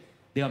vision.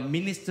 They are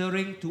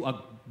ministering to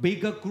a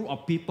bigger group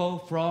of people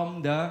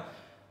from the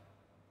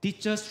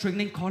Teachers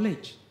Training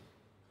College.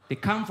 They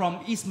come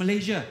from East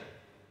Malaysia.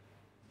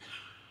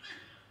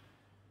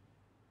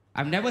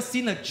 I've never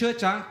seen a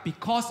church,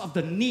 because of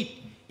the need,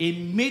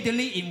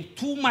 immediately in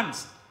 2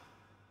 months,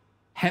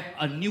 have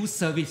a new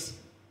service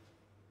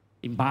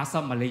in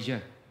Bahasa,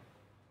 Malaysia.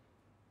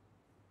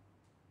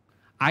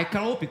 I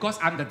know because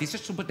I'm the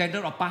district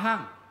superintendent of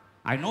Pahang.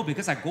 I know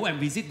because I go and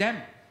visit them.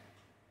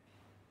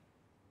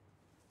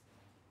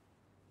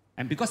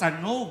 And because I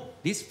know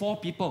these 4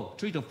 people,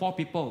 3 to 4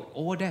 people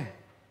over there.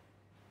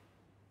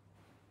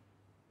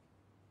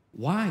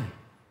 Why?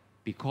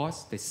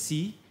 Because they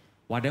see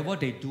whatever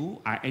they do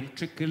are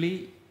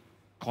intricately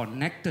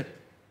connected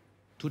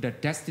to the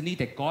destiny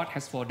that God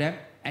has for them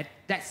at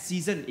that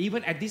season,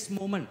 even at this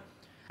moment.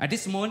 At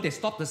this moment, they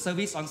stop the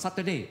service on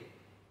Saturday.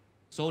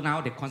 So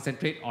now they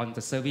concentrate on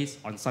the service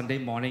on Sunday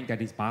morning,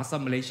 that is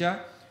Bahasa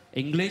Malaysia,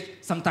 English,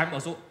 sometimes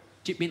also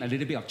chip in a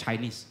little bit of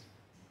Chinese.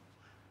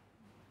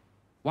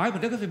 Why?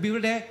 Because the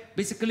people there,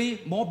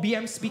 basically more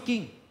BM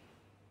speaking.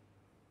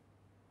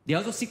 They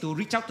also seek to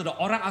reach out to the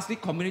Orang Asli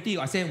community.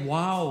 I say,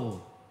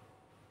 wow.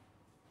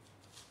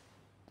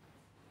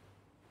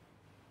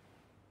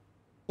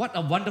 What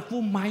a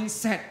wonderful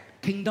mindset,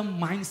 kingdom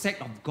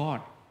mindset of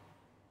God.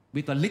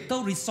 With the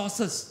little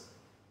resources.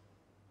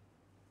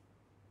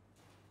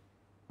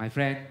 My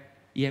friend,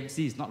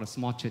 EMC is not a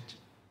small church.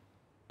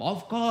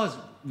 Of course,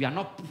 we are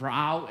not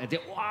proud and say,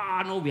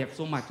 wow, no, we have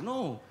so much.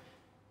 No,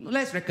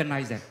 let's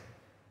recognize that.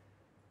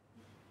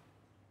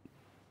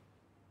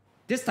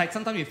 Just like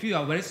sometimes we feel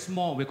we are very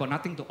small, we've got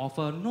nothing to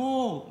offer.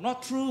 No,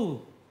 not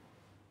true.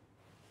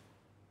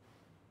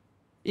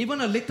 Even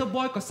a little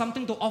boy got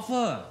something to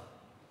offer.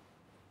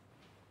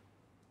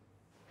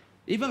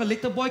 Even a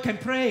little boy can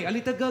pray, a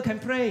little girl can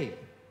pray.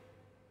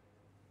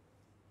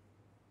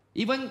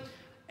 Even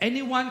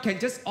anyone can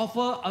just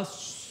offer a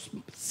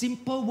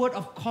simple word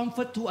of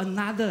comfort to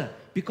another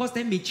because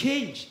they may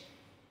change.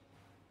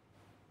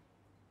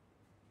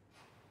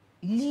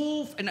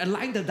 Move and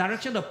align the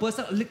direction of the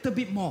person a little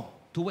bit more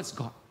towards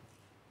God.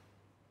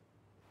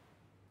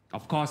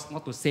 Of course,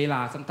 not to say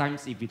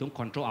sometimes if we don't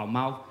control our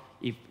mouth,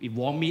 if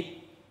vomit,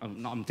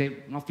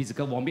 not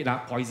physical vomit,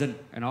 poison,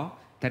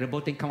 terrible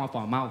thing come out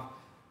from our mouth,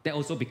 that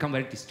also become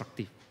very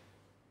destructive.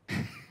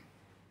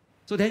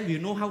 So then we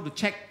know how to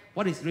check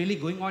what is really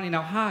going on in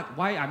our heart.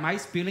 Why am I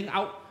spilling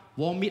out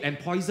vomit and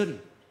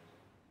poison?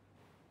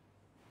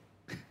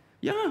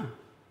 Yeah,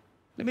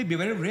 let me be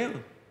very real.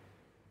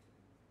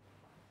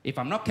 If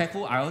I'm not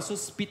careful, I also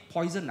spit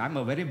poison. I'm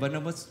a very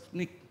vulnerable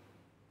snake.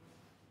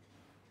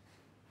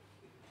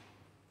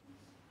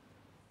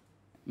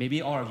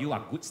 Maybe all of you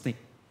are good snake.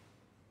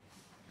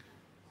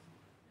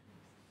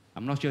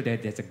 I'm not sure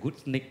that there's a good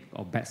snake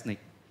or bad snake.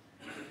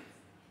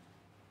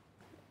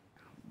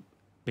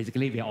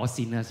 Basically, we are all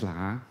sinners.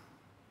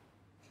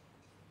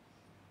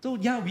 So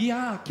yeah, we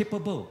are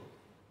capable.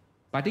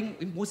 But I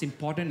think most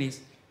important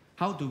is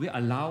how do we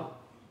allow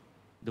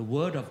the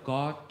Word of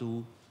God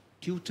to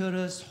tutor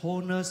us,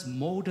 hone us,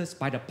 mold us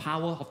by the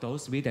power of the Holy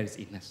Spirit that is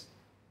in us.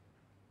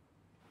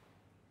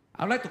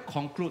 I'd like to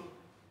conclude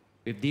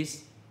with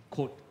this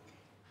quote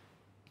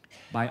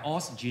by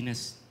Os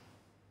Guinness.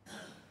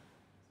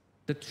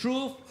 The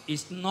truth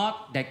is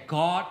not that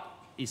God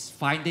is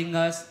finding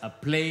us a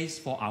place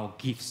for our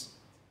gifts.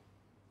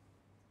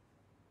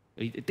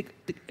 It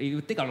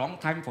will take a long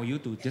time for you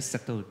to just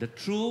settle. The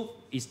truth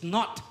is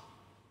not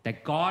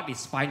that God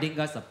is finding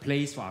us a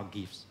place for our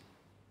gifts.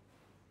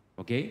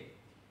 Okay?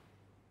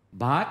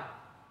 But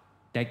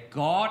that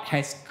God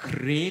has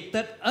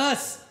created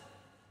us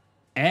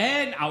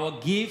and our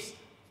gifts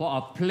for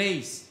a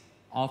place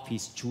of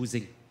His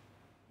choosing.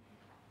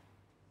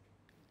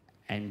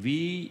 And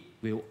we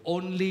will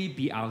only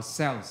be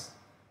ourselves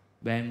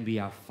when we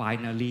are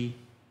finally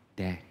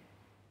there.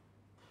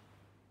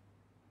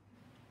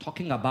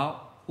 Talking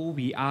about who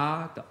we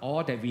are,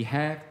 all that we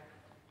have,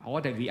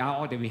 all that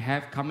we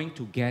have coming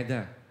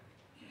together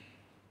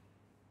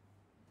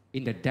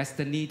in the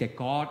destiny that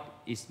God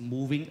is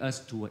moving us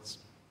towards.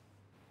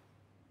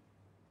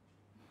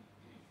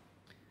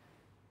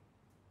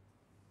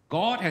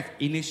 God has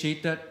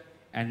initiated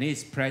and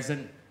is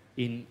present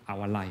in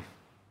our life.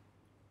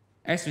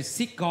 As we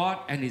seek God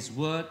and His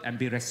Word and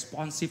be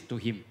responsive to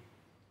Him,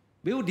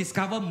 we will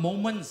discover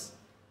moments,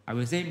 I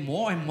will say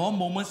more and more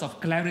moments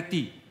of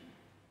clarity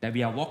that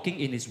we are walking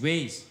in His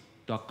ways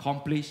to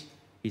accomplish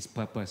His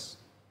purpose.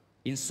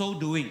 In so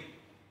doing,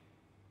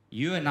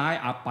 you and I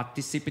are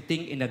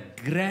participating in a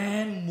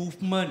grand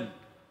movement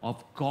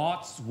of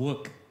God's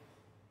work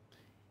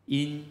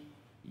in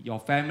your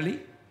family,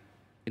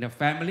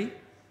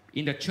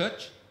 in the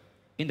church,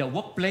 in the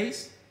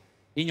workplace,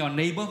 in your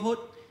neighborhood,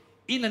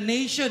 in a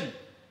nation,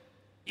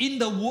 in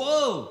the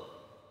world.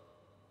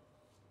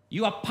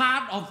 You are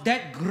part of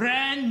that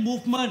grand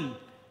movement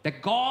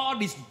that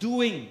God is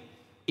doing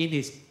in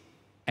His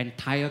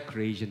entire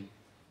creation.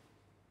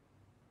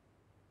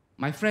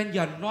 My friend,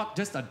 you are not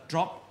just a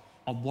drop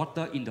of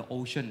water in the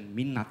ocean,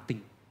 mean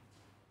nothing.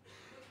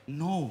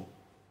 No,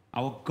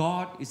 our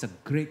God is a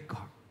great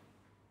God.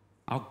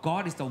 Our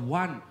God is the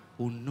one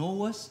who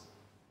knows us,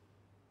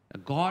 a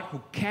God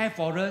who cares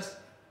for us,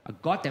 a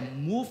God that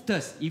moved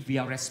us if we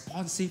are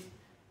responsive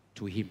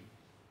to Him.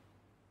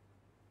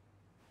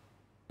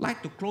 I'd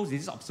like to close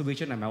this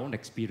observation and my own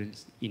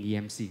experience in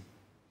EMC.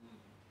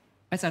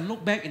 As I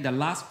look back in the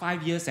last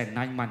 5 years and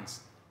 9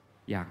 months,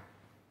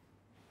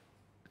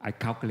 I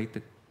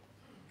calculated.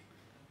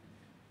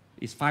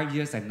 It's 5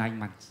 years and 9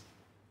 months.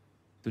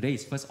 Today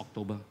is 1st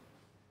October.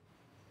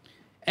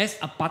 As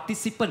a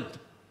participant,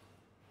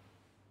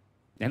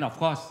 then of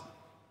course,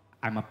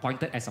 I'm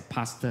appointed as a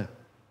pastor.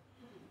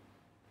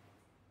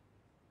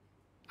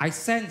 I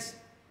sense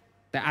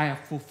that I have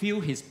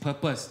fulfilled His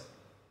purpose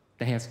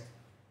that has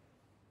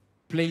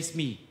placed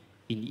me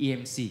in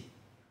EMC,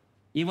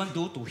 even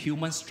due to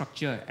human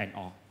structure and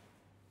all.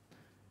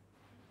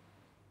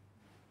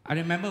 I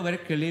remember very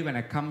clearly when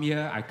I come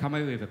here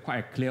with quite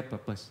a clear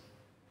purpose.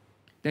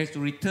 That is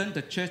to return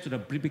the church to the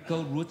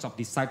biblical roots of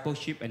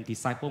discipleship and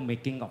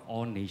disciple-making of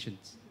all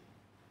nations.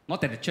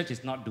 Not that the church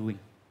is not doing.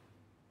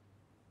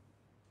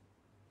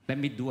 Let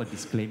me do a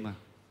disclaimer.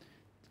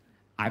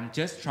 I'm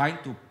just trying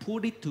to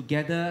put it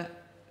together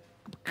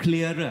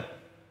clearer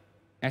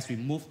as we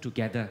move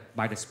together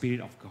by the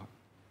Spirit of God.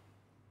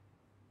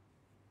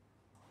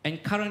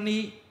 And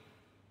currently,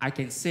 I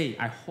can say,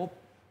 I hope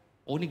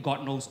only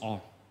God knows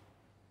all.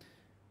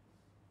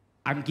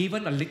 I'm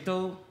given a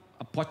little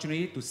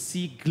opportunity to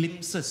see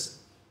glimpses,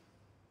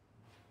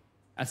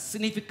 a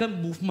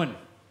significant movement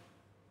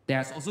that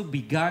has also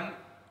begun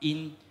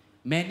in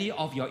many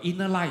of your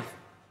inner life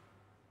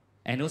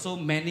and also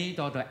many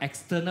of the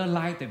external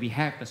life that we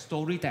have, the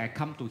story that I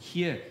come to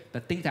hear, the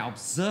things that I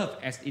observe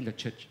as in the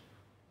church.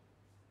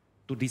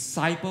 To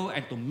disciple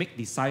and to make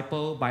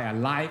disciple by a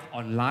life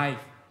on life,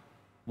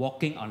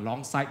 walking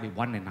alongside with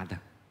one another.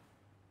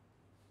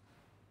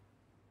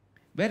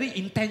 Very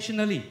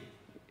intentionally,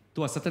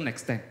 to a certain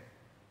extent.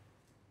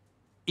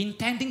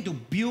 Intending to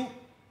build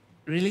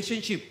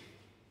relationship.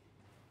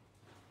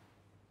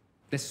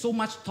 There's so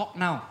much talk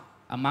now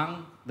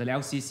among the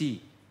LCC,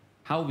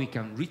 how we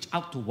can reach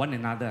out to one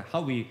another,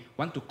 how we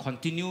want to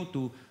continue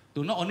to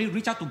not only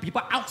reach out to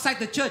people outside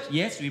the church,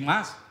 yes, we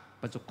must,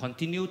 but to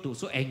continue to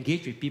also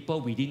engage with people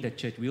within the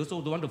church. We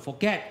also don't want to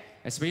forget,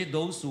 especially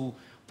those who,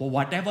 for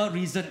whatever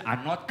reason,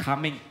 are not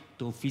coming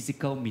to a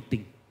physical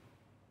meeting.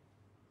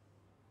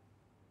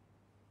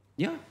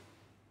 Yeah,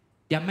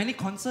 there are many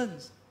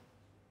concerns,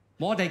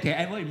 more than you can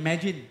ever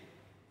imagine.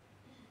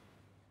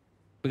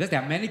 Because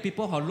there are many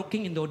people who are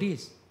looking into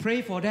this.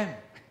 Pray for them.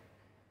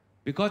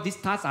 Because these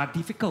tasks are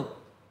difficult.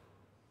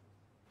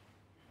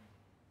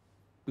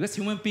 Because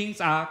human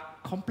beings are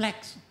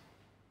complex.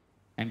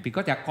 And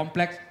because they are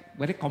complex,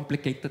 very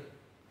complicated.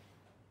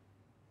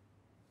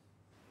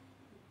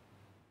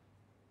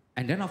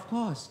 And then, of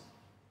course,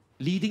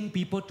 leading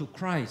people to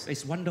Christ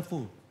is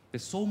wonderful.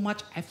 There's so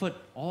much effort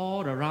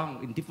all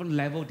around in different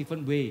levels,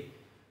 different way,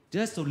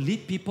 just to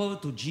lead people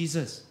to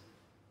Jesus,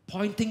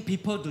 pointing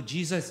people to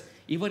Jesus,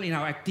 even in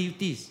our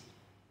activities.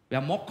 We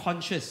are more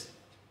conscious.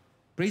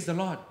 Praise the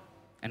Lord.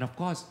 And of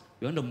course,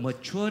 we want to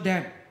mature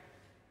them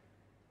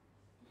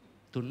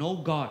to know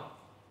God.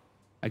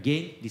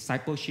 Again,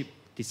 discipleship,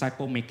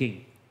 disciple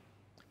making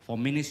for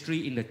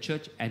ministry in the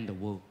church and the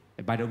world.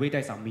 And by the way,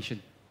 that's our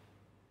mission.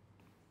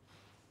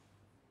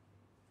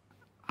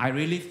 I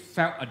really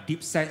felt a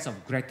deep sense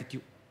of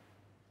gratitude.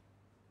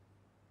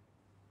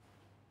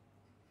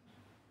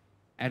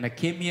 And I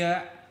came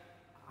here,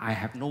 I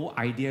have no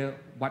idea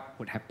what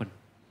would happen.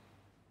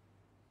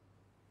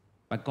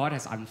 But God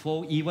has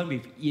unfolded, even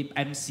with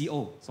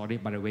MCO, sorry,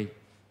 by the way.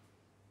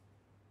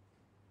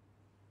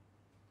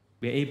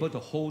 We're able to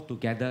hold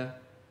together,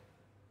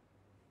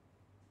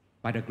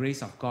 by the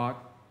grace of God,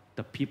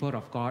 the people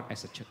of God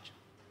as a church.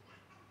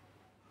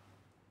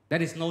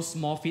 That is no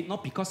small feat,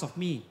 not because of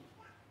me.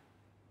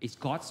 It's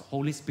God's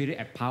Holy Spirit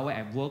and power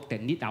at work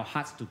that knit our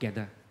hearts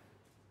together.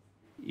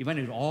 Even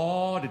with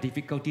all the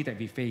difficulty that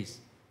we face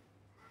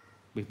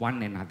with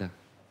one another.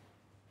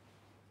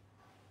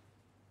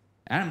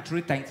 And I'm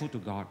truly thankful to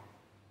God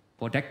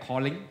for that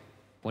calling,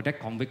 for that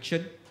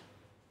conviction,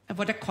 and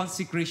for that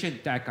consecration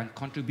that I can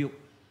contribute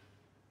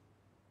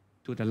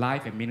to the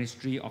life and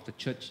ministry of the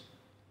church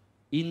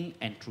in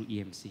and through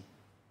EMC.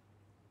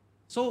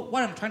 So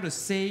what I'm trying to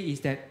say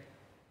is that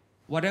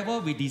whatever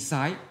we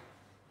decide,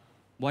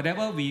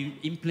 whatever we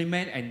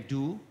implement and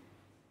do,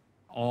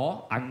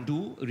 or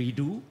undo,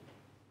 redo,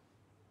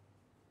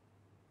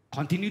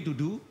 continue to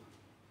do,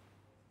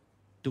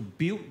 to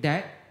build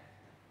that,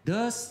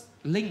 does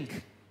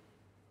link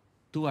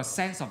to a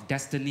sense of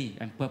destiny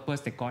and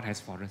purpose that God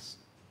has for us.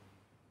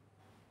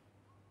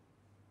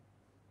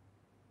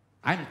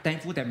 I'm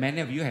thankful that many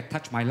of you have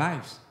touched my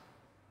lives,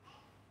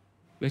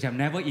 which I've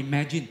never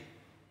imagined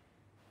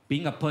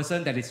being a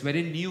person that is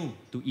very new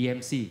to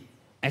EMC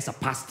as a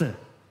pastor,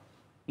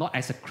 not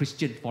as a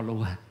Christian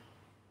follower.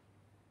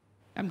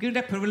 I'm given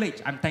that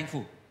privilege, I'm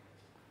thankful.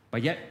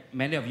 But yet,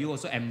 many of you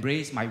also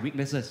embrace my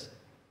weaknesses.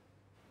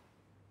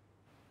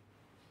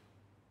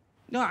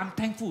 No, I'm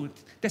thankful.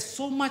 There's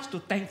so much to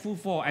thankful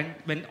for. And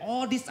when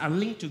all these are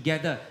linked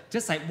together,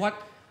 just like what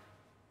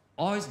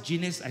all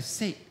genius has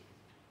said.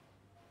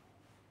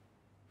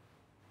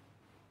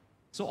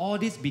 So all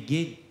this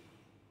begin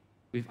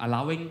with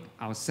allowing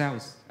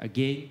ourselves,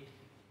 again,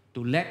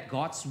 to let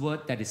God's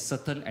word that is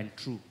certain and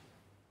true,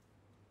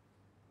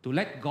 to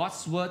let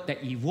God's word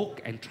that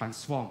evoke and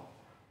transform,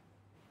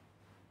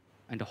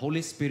 and the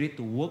Holy Spirit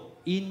to work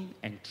in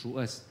and through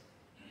us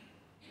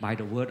by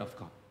the word of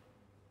God.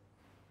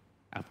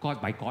 Of course,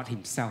 by God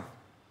himself,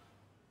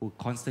 who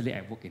constantly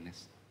at work in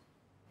us.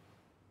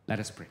 Let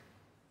us pray.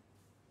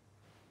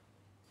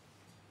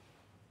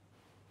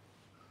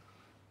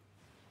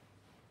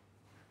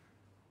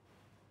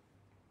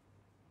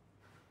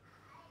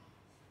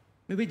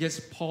 Maybe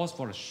just pause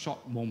for a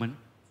short moment.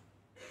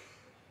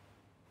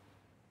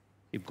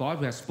 If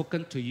God has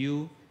spoken to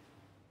you,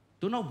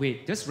 do not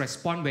wait. Just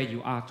respond where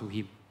you are to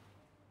him.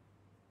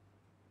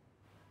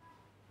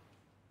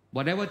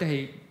 Whatever that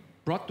he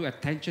brought to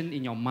attention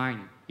in your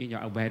mind, in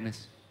your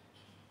awareness.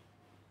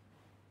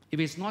 If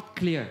it's not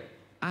clear,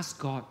 ask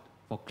God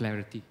for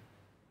clarity.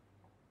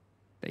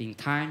 That in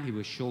time he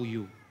will show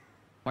you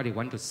what he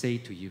wants to say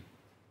to you.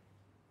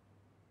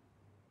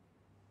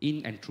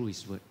 In and through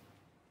his word.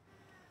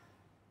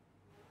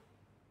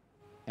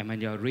 And when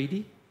you're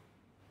ready,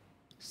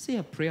 say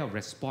a prayer of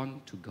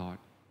response to God.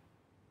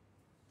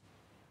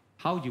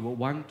 How you will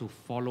want to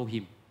follow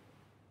him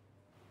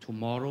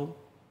tomorrow,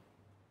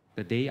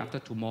 the day after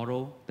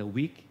tomorrow, the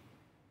week.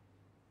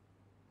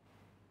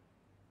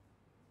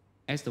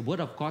 As the word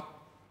of God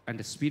and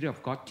the Spirit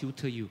of God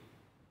tutor you,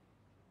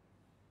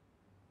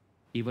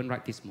 even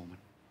right this moment.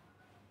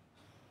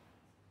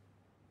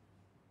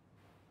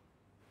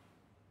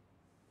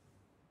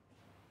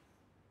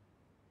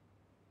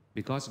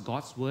 Because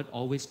God's word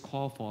always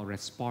calls for a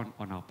response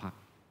on our part.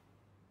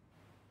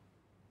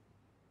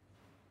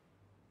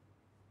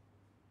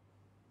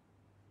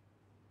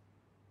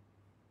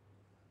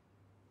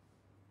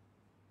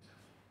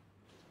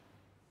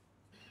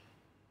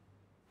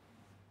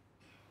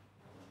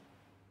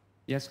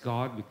 Yes,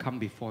 God, we come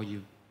before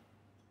you.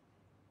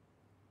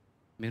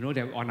 We know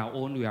that on our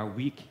own we are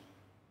weak.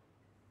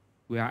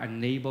 We are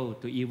unable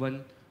to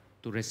even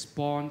to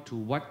respond to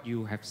what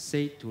you have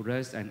said to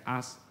us and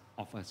asked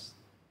of us.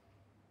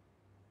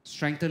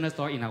 Strengthen us,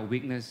 Lord, in our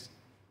weakness.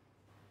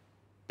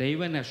 That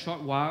even a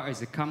short while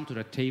as we come to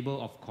the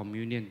table of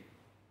communion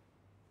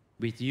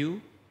with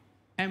you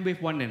and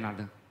with one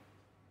another.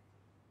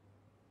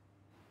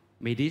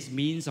 May this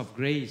means of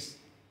grace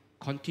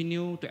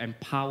continue to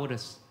empower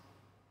us,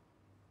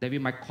 that we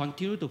might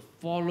continue to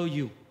follow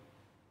you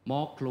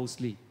more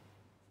closely.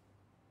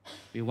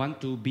 We want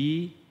to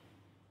be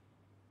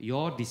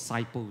your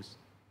disciples.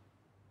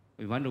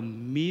 We want to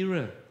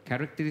mirror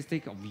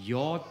characteristic of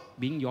your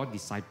being your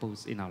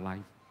disciples in our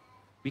life.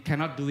 We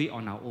cannot do it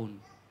on our own.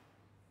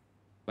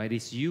 But it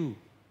is you.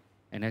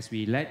 And as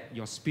we let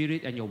your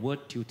Spirit and your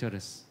word tutor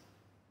us,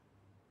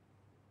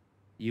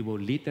 you will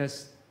lead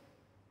us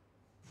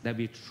that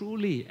we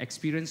truly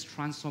experience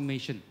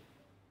transformation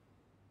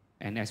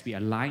And as we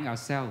align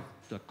ourselves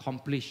to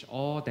accomplish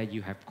all that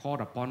you have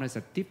called upon us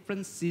at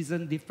different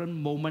season, different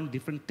moment,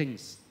 different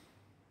things,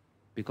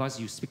 because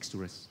you speak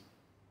to us.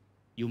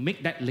 You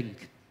make that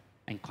link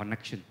and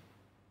connection,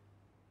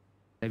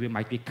 that we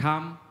might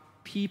become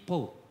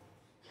people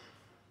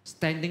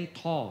standing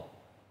tall,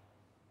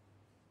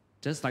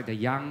 just like the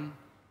young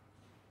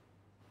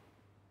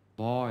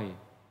boy.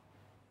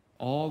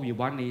 All we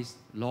want is,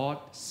 Lord,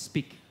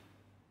 speak.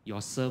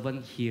 Your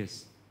servant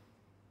hears.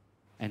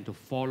 And to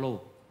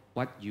follow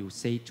what you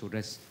say to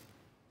us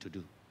to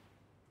do.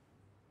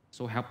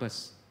 So help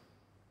us.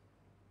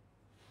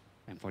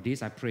 And for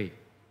this I pray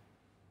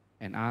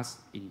and ask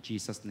in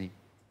Jesus' name.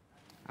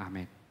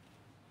 Amen.